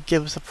Twitch, you can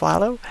give us a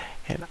follow.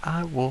 And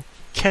I will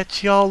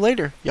catch y'all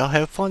later. Y'all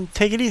have fun.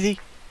 Take it easy.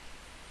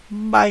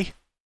 Bye.